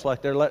something else,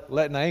 like they're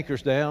letting the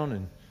anchors down,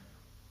 and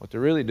what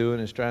they're really doing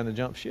is trying to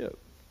jump ship.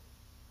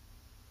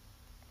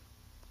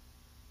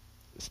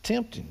 It's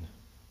tempting.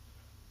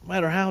 No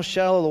matter how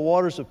shallow the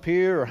waters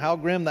appear, or how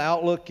grim the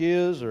outlook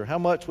is, or how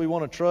much we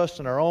want to trust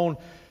in our own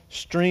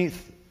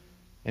strength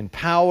and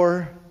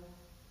power,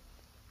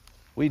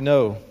 we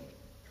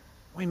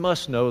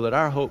must know that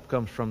our hope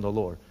comes from the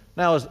Lord.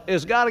 Now,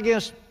 is God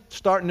against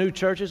starting new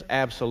churches?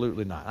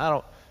 Absolutely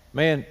not.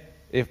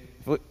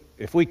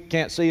 If we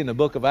can't see in the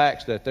book of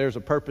Acts that there's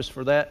a purpose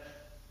for that,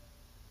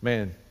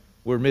 man,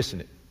 we're missing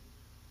it.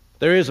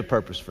 There is a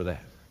purpose for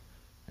that.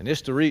 And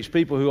it's to reach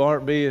people who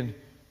aren't being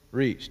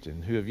reached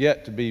and who have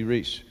yet to be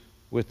reached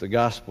with the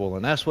gospel.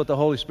 And that's what the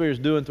Holy Spirit is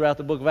doing throughout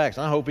the book of Acts.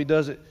 I hope He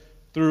does it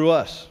through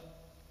us.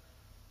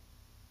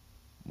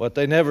 But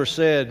they never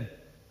said,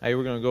 hey,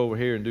 we're going to go over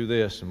here and do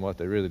this, and what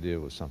they really did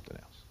was something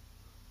else.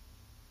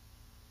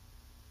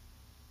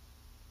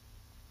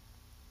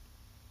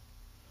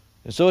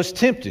 And so it's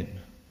tempting.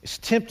 It's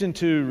tempting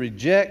to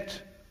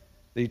reject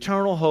the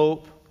eternal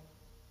hope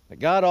that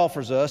God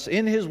offers us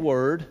in His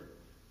Word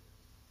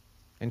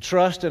and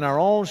trust in our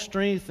own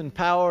strength and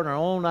power and our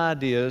own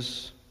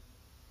ideas,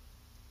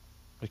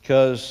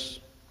 because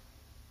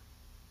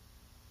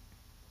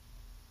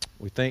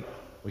we think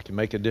we can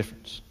make a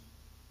difference.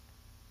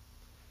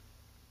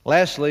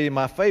 Lastly,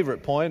 my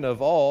favorite point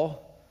of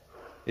all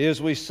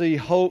is we see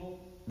hope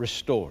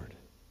restored.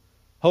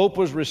 Hope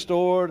was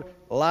restored,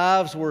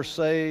 lives were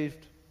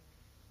saved,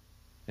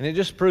 and it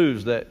just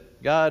proves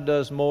that God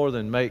does more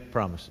than make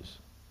promises.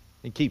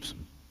 He keeps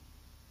them.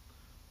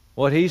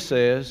 What He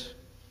says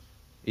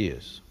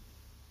is.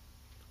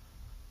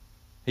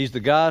 He's the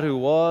God who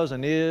was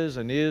and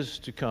is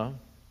to come.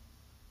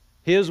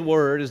 His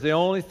Word is the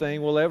only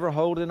thing we'll ever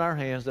hold in our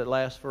hands that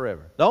lasts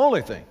forever. The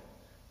only thing.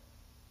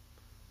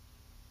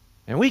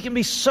 And we can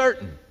be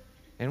certain,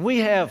 and we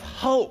have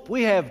hope.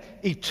 We have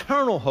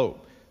eternal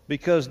hope,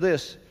 because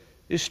this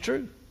is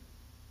true.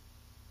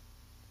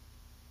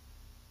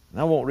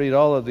 And I won't read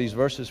all of these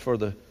verses for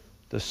the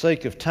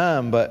sake of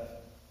time,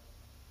 but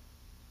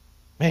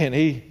man,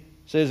 He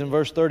says in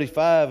verse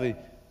 35, He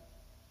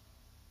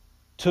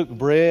took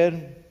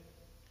bread,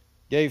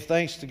 gave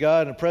thanks to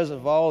God in the presence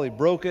of all. He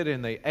broke it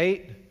and they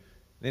ate.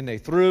 Then they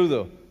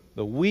threw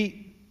the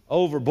wheat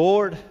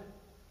overboard.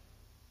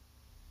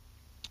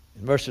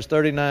 In verses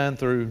 39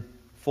 through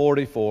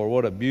 44,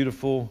 what a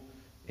beautiful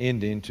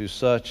ending to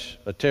such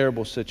a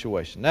terrible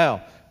situation.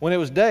 Now, when it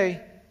was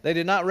day, they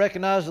did not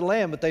recognize the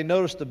land, but they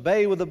noticed a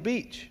bay with a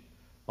beach,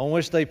 on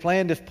which they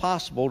planned, if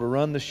possible, to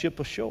run the ship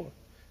ashore.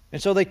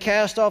 And so they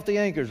cast off the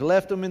anchors,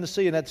 left them in the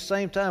sea, and at the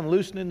same time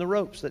loosening the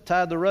ropes that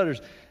tied the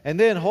rudders. And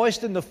then,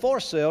 hoisting the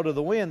foresail to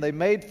the wind, they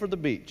made for the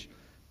beach.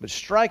 But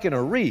striking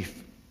a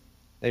reef,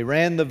 they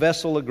ran the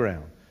vessel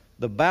aground.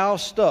 The bow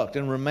stuck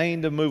and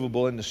remained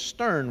immovable, and the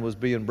stern was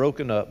being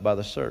broken up by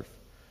the surf.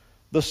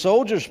 The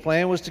soldiers'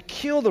 plan was to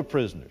kill the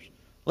prisoners,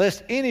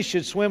 lest any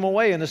should swim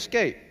away and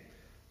escape.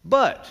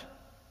 But,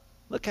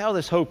 look how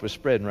this hope is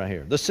spreading right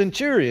here. The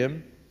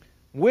centurion,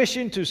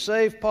 wishing to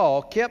save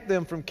Paul, kept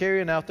them from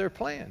carrying out their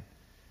plan.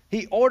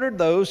 He ordered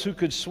those who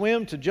could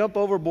swim to jump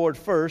overboard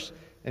first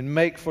and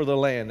make for the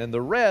land, and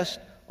the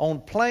rest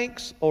on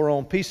planks or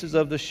on pieces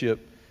of the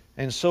ship.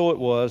 And so it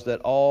was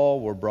that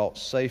all were brought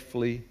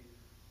safely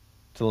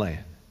to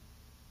land.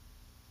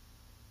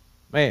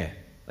 Man,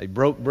 they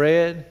broke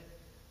bread,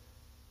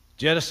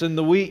 jettisoned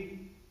the wheat,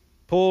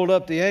 pulled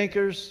up the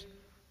anchors,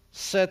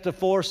 set the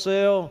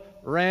foresail,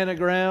 ran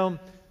aground,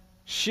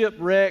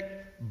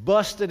 shipwrecked,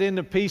 busted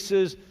into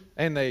pieces,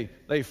 and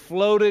they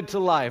floated to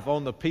life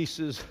on the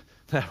pieces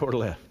that were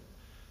left.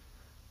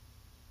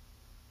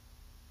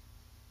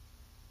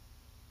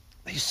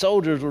 These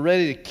soldiers were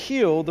ready to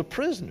kill the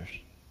prisoners.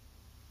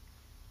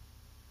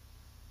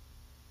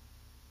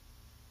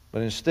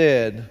 But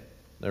instead,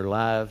 their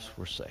lives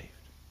were saved.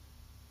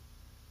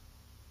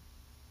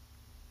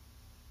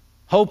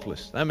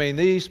 Hopeless. I mean,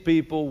 these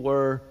people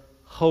were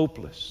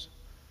hopeless.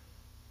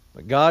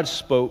 But God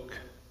spoke.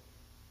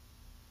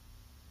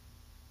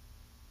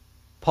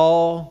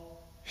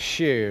 Paul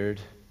shared.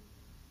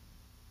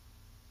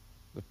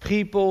 The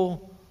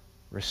people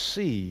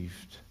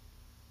received.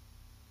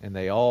 And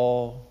they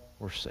all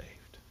were saved.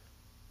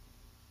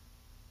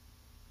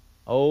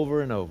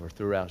 Over and over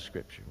throughout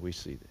Scripture, we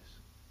see this.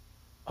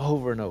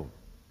 Over and over.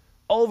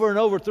 Over and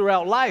over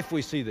throughout life,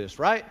 we see this,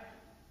 right?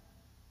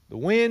 The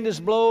wind is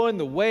blowing,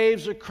 the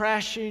waves are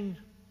crashing,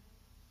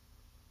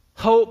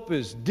 hope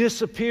is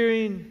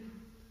disappearing,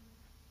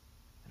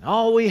 And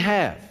all we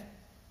have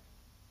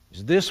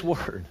is this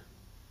word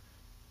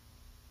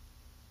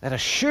that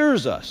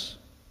assures us,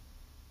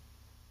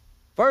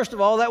 first of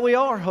all, that we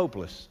are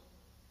hopeless.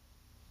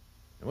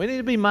 And we need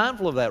to be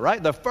mindful of that,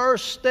 right? The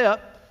first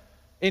step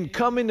in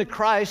coming to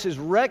Christ is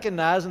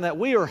recognizing that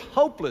we are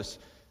hopeless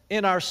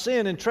in our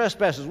sin and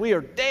trespasses. We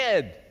are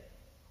dead.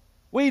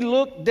 We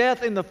look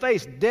death in the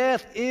face.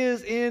 Death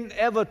is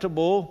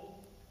inevitable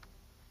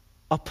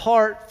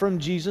apart from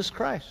Jesus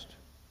Christ.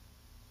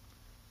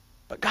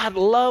 But God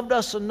loved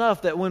us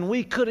enough that when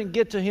we couldn't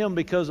get to Him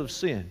because of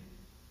sin,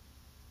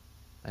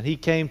 and He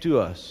came to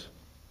us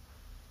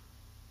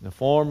in the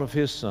form of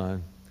His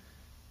Son.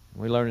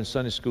 We learned in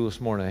Sunday school this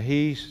morning that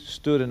He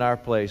stood in our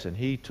place and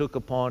He took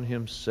upon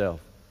Himself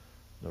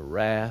the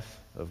wrath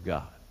of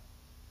God.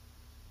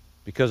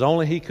 Because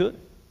only He could.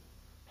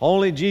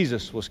 Only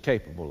Jesus was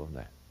capable of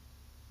that.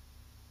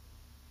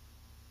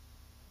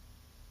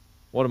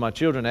 One of my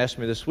children asked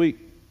me this week,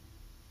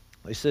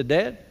 they said,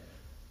 "Dad,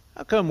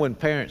 how come when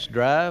parents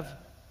drive,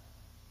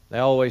 they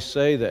always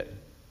say that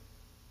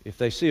if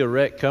they see a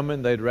wreck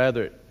coming, they'd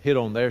rather it hit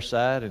on their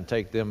side and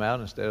take them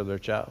out instead of their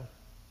child?"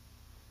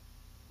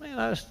 Man,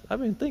 I've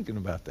been thinking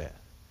about that.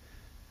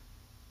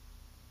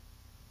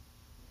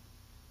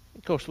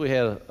 Of course, we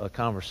had a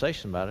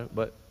conversation about it,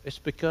 but it's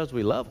because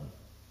we love them.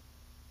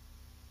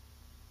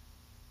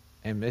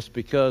 And it's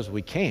because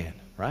we can,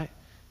 right?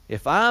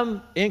 If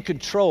I'm in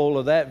control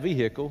of that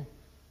vehicle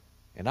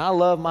and I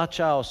love my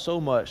child so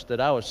much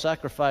that I would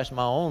sacrifice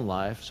my own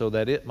life so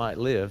that it might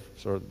live,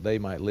 so they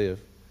might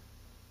live,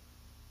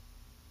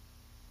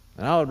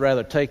 and I would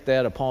rather take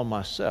that upon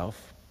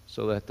myself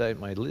so that they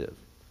may live.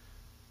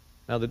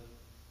 Now,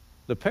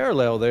 the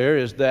parallel there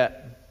is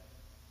that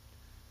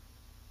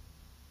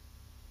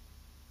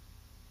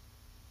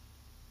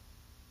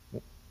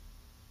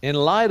in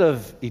light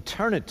of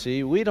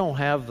eternity, we don't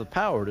have the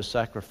power to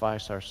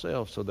sacrifice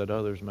ourselves so that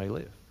others may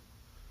live,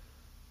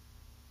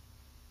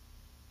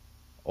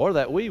 or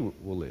that we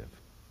will live.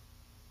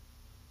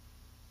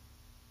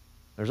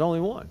 There's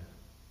only one.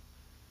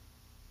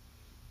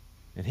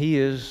 And He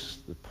is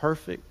the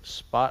perfect,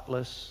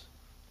 spotless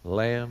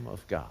Lamb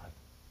of God.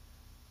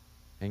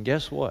 And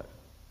guess what?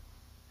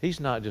 He's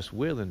not just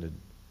willing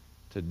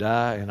to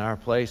die in our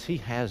place. He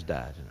has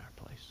died in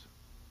our place.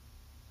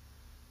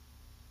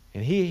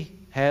 And He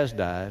has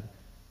died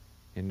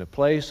in the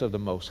place of the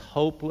most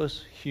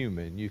hopeless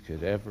human you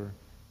could ever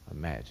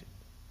imagine.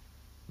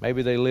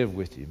 Maybe they live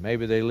with you.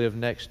 Maybe they live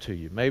next to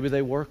you. Maybe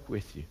they work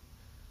with you.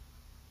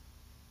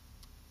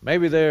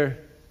 Maybe they're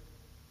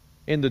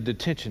in the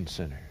detention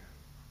center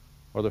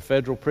or the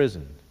federal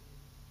prison.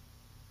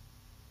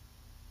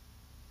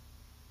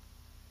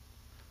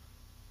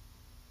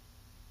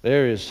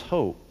 There is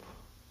hope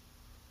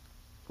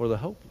for the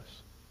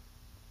hopeless.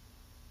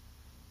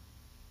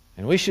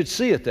 And we should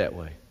see it that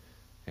way.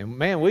 And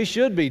man, we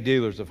should be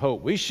dealers of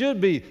hope. We should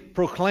be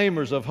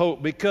proclaimers of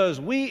hope because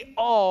we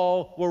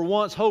all were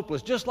once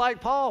hopeless, just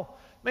like Paul.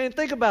 Man,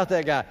 think about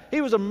that guy.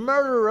 He was a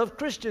murderer of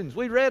Christians.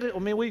 We read it. I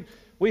mean,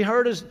 we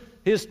heard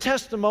his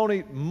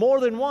testimony more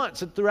than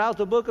once throughout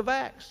the book of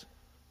Acts.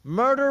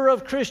 Murderer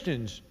of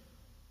Christians,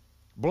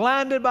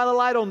 blinded by the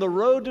light on the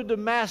road to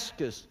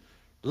Damascus,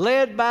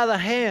 led by the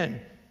hand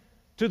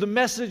to the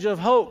message of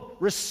hope,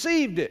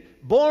 received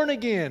it, born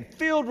again,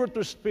 filled with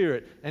the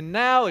Spirit, and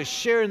now is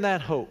sharing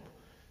that hope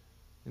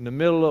in the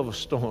middle of a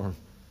storm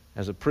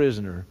as a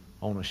prisoner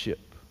on a ship.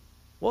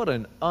 What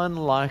an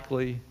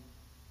unlikely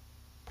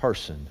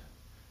person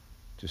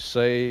to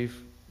save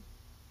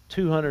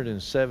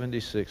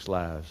 276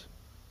 lives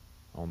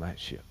on that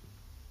ship.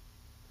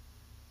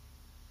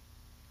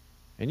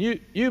 And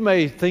you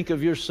may think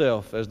of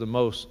yourself as the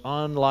most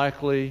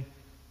unlikely,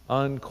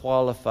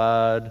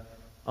 unqualified,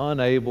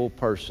 unable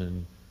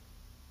person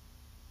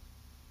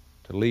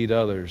to lead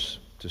others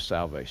to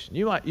salvation.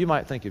 You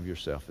might think of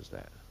yourself as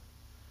that.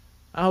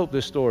 I hope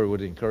this story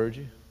would encourage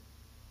you.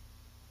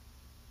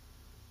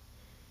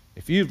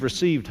 If you've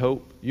received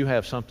hope, you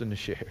have something to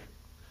share.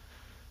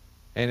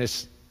 And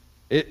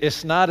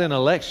it's not in a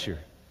lecture.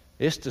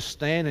 It's to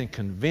stand and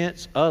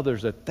convince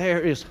others that there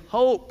is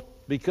hope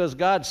because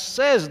God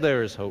says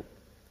there is hope.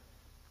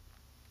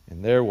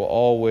 And there will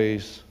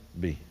always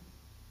be.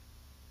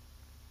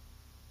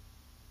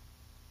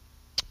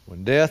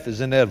 When death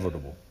is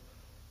inevitable,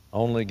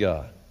 only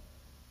God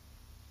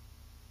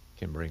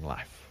can bring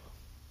life.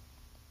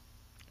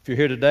 If you're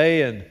here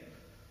today and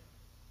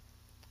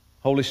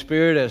Holy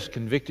Spirit has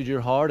convicted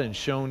your heart and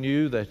shown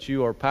you that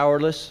you are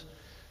powerless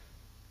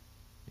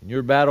in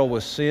your battle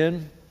with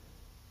sin,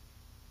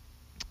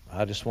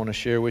 I just want to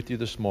share with you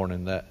this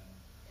morning that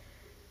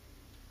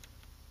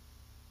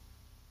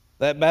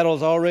battle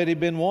has already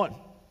been won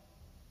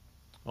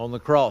on the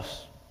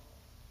cross.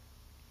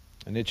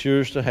 And it's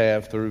yours to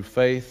have through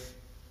faith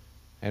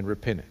and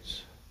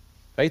repentance.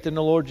 Faith in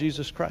the Lord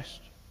Jesus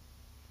Christ.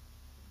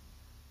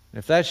 And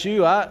if that's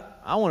you, I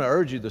want to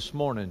urge you this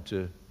morning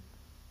to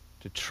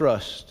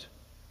trust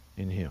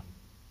in Him.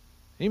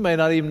 You may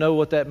not even know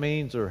what that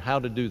means or how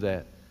to do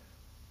that.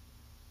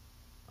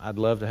 I'd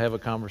love to have a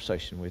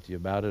conversation with you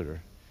about it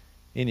or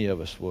any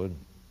of us would.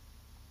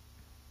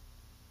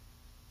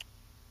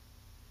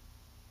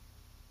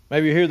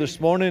 Maybe you're here this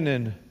morning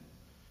and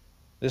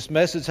this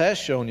message has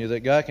shown you that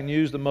God can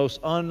use the most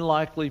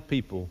unlikely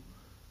people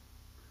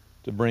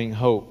to bring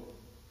hope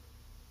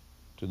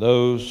to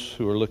those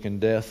who are looking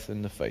death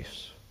in the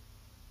face.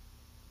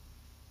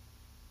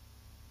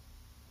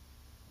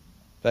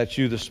 If that's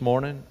you this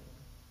morning,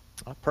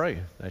 I pray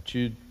that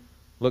you'd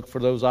look for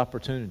those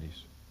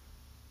opportunities.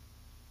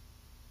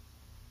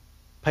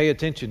 Pay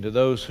attention to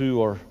those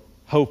who are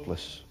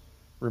hopeless,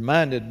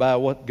 reminded by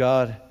what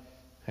God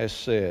has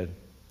said,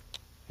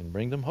 and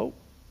bring them hope.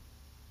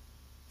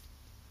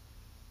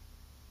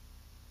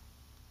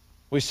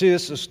 We see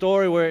this is a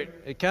story where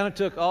it kind of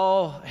took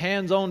all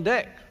hands on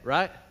deck,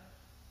 right?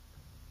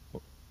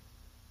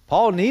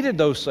 Paul needed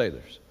those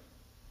sailors.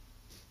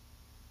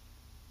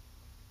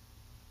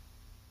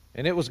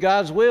 And it was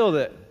God's will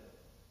that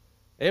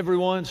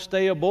everyone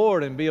stay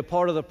aboard and be a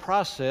part of the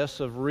process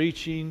of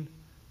reaching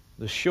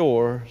the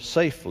shore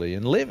safely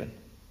and living.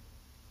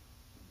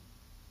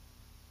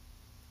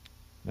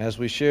 As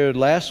we shared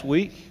last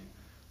week,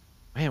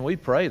 man, we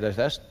pray that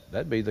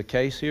that'd be the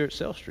case here at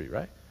South Street,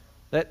 right?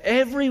 That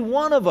every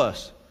one of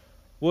us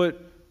would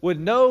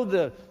know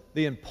the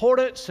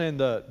importance and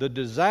the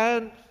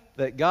design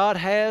that God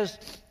has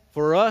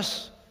for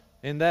us,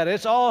 and that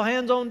it's all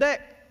hands on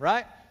deck,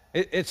 right?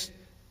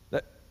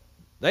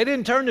 They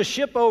didn't turn the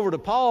ship over to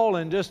Paul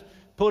and just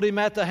put him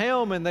at the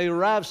helm and they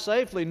arrived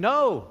safely.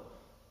 No.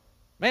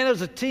 Man, it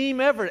was a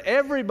team effort.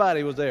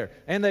 Everybody was there.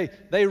 And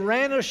they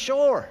ran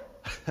ashore.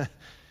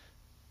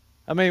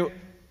 I mean,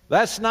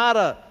 that's not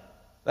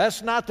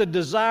the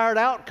desired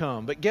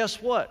outcome. But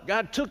guess what?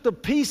 God took the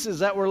pieces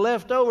that were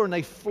left over and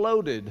they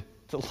floated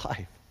to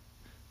life.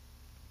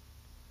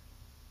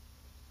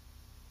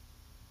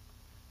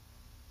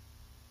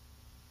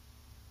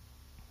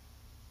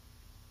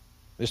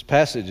 This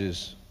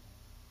passage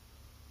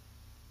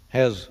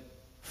has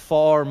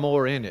far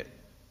more in it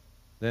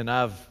than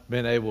I've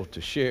been able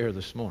to share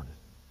this morning.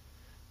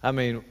 I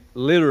mean,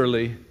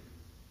 literally,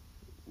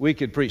 we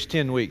could preach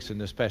 10 weeks in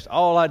this passage.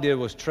 All I did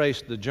was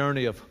trace the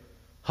journey of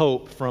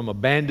hope from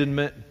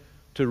abandonment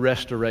to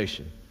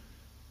restoration.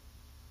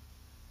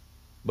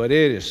 But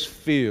it is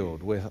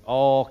filled with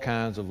all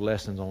kinds of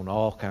lessons on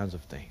all kinds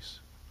of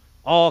things,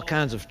 all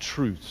kinds of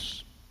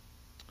truths.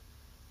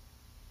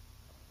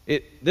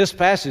 This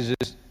passage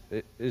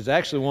is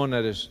actually one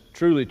that has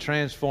truly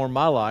transformed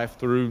my life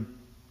through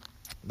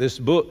this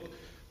book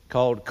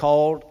called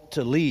Called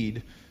to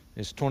Lead.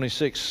 It's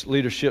 26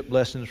 leadership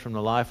lessons from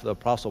the life of the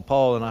Apostle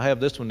Paul, and I have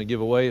this one to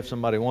give away if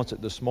somebody wants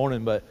it this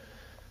morning, but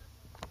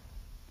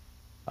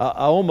I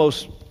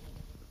almost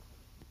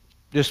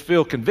just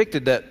feel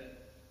convicted that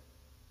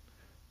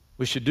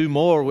we should do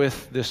more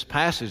with this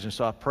passage, and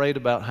so I prayed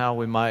about how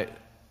we might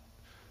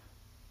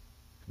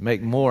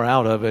make more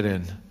out of it,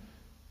 and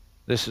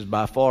this is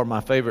by far my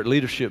favorite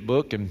leadership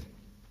book. And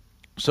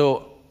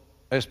so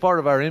as part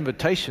of our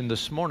invitation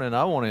this morning,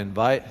 I want to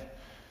invite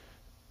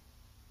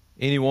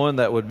anyone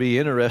that would be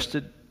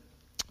interested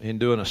in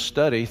doing a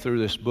study through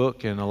this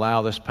book and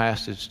allow this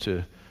passage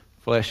to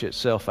flesh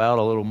itself out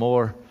a little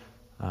more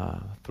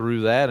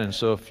through that. And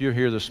so if you're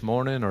here this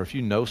morning, or if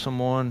you know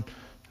someone,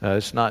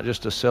 it's not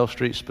just a South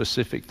Street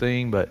specific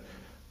thing, but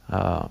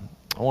I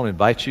want to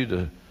invite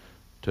you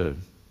to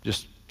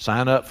just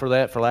sign up for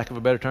that, for lack of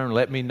a better term.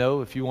 Let me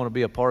know if you want to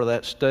be a part of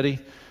that study.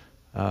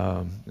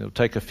 It'll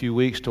take a few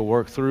weeks to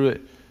work through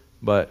it,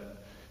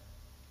 but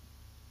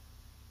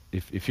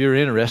if you're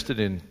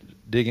interested in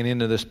digging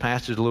into this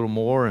passage a little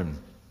more and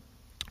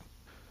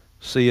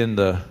seeing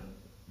the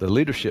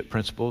leadership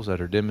principles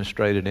that are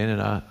demonstrated in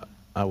it,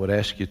 I would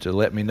ask you to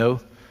let me know.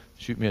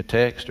 Shoot me a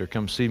text or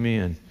come see me,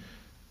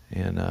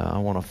 and I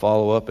want to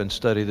follow up and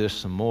study this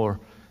some more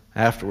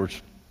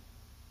afterwards.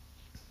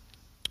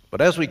 But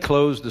as we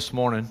close this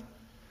morning,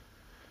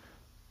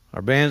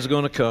 our band's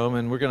going to come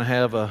and we're going to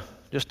have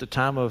just a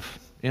time of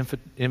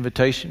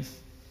invitation.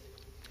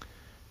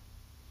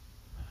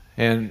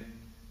 And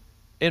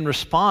in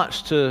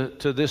response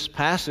to this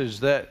passage,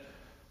 that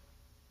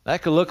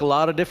could look a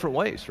lot of different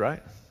ways,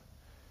 right?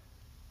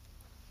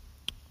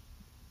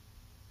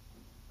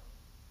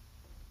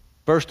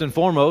 First and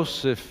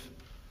foremost, if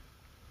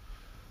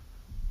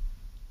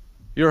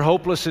you're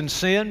hopeless in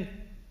sin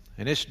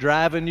and it's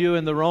driving you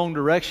in the wrong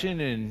direction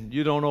and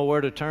you don't know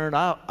where to turn,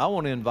 I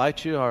want to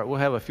invite you. We'll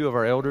have a few of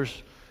our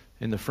elders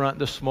in the front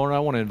this morning.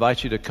 I want to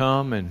invite you to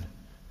come and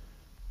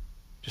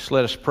just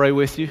let us pray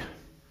with you.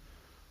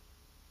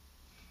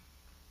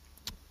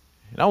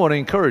 And I want to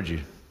encourage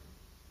you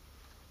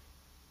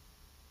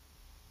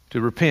to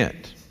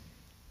repent,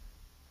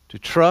 to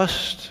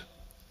trust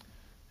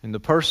in the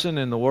person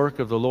and the work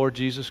of the Lord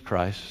Jesus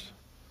Christ,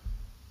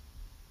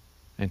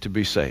 and to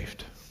be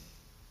saved.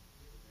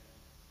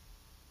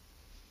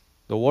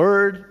 The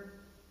Word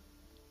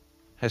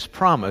has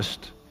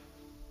promised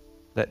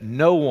that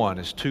no one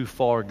is too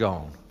far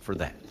gone for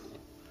that.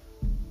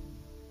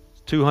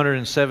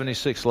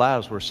 276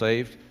 lives were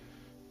saved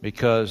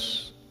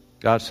because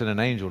God sent an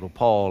angel to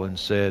Paul and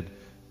said,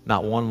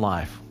 not one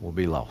life will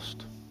be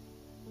lost.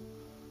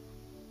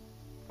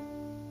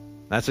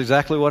 That's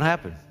exactly what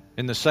happened.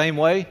 In the same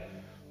way,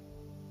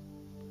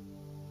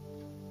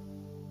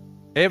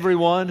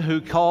 everyone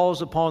who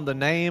calls upon the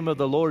name of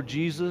the Lord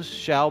Jesus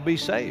shall be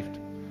saved.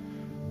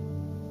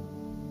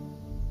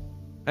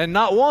 And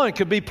not one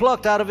could be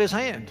plucked out of his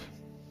hand.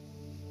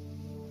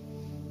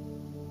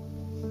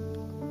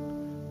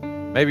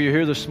 Maybe you're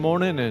here this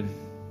morning and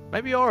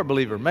maybe you are a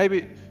believer.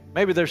 Maybe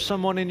there's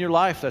someone in your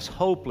life that's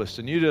hopeless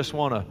and you just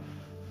want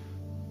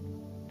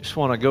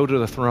to go to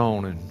the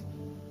throne and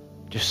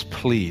just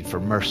plead for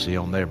mercy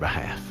on their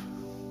behalf,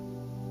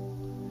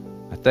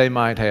 that they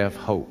might have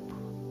hope.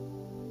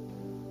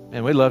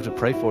 And we'd love to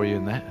pray for you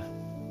in that.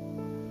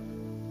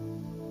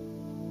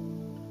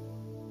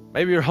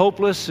 Maybe you're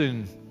hopeless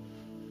in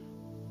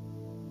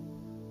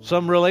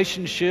some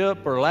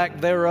relationship or lack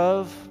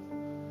thereof.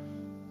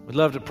 We'd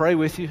love to pray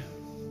with you.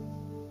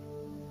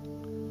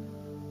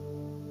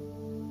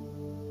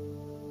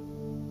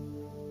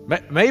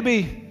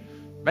 Maybe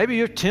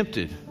you're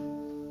tempted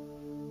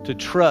to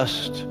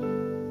trust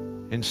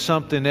in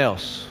something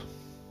else.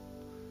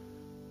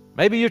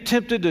 Maybe you're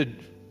tempted to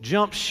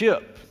jump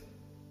ship,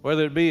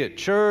 whether it be at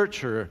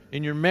church or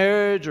in your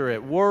marriage or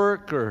at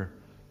work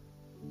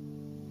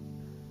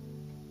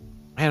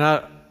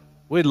and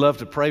we'd love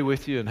to pray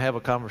with you and have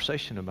a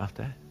conversation about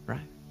that,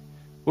 right?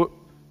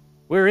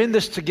 We're in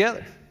this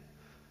together.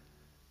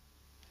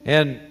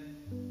 And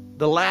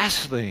the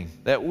last thing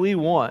that we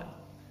want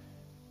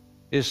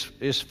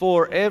is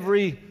for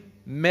every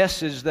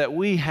message that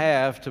we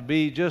have to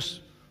be just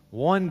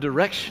one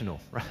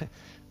directional, right?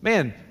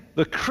 Man,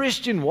 the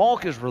Christian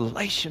walk is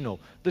relational.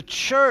 The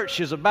church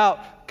is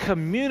about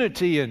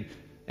community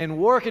and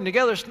working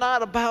together. It's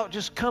not about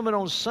just coming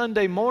on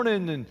Sunday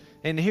morning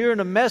and hearing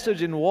a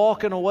message and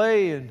walking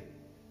away and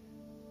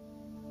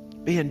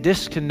being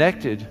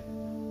disconnected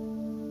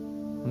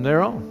from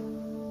their own.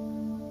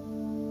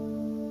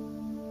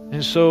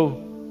 And so,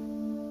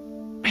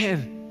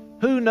 man,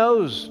 who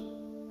knows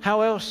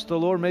how else the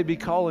Lord may be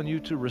calling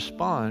you to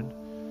respond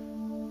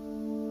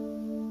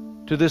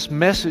to this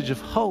message of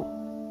hope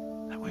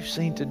that we've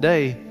seen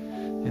today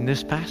in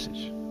this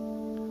passage.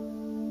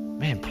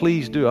 Man,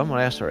 please do. I'm going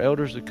to ask our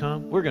elders to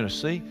come. We're going to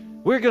sing.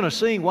 We're going to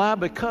sing. Why?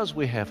 Because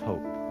we have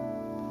hope.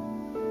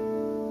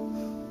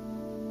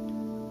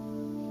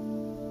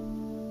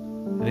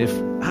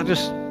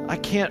 And I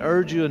can't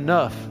urge you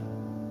enough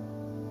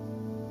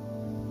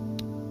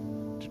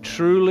to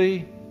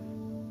truly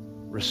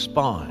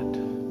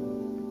respond.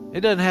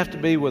 It doesn't have to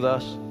be with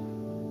us.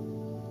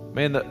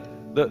 Man,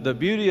 the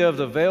beauty of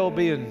the veil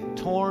being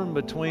torn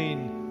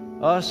between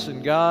us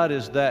and God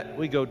is that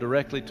we go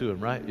directly to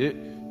Him, right?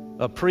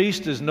 A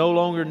priest is no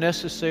longer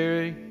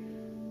necessary.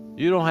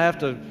 You don't have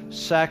to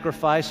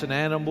sacrifice an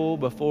animal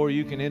before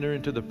you can enter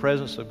into the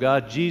presence of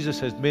God. Jesus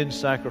has been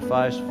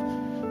sacrificed,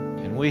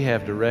 and we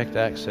have direct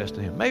access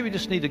to Him. Maybe you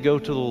just need to go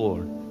to the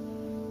Lord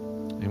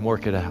and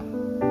work it out.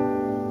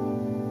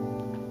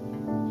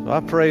 So I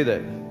pray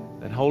that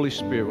Holy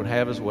Spirit would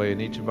have His way in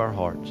each of our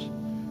hearts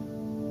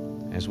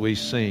as we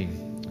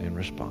sing and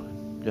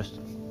respond.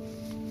 Just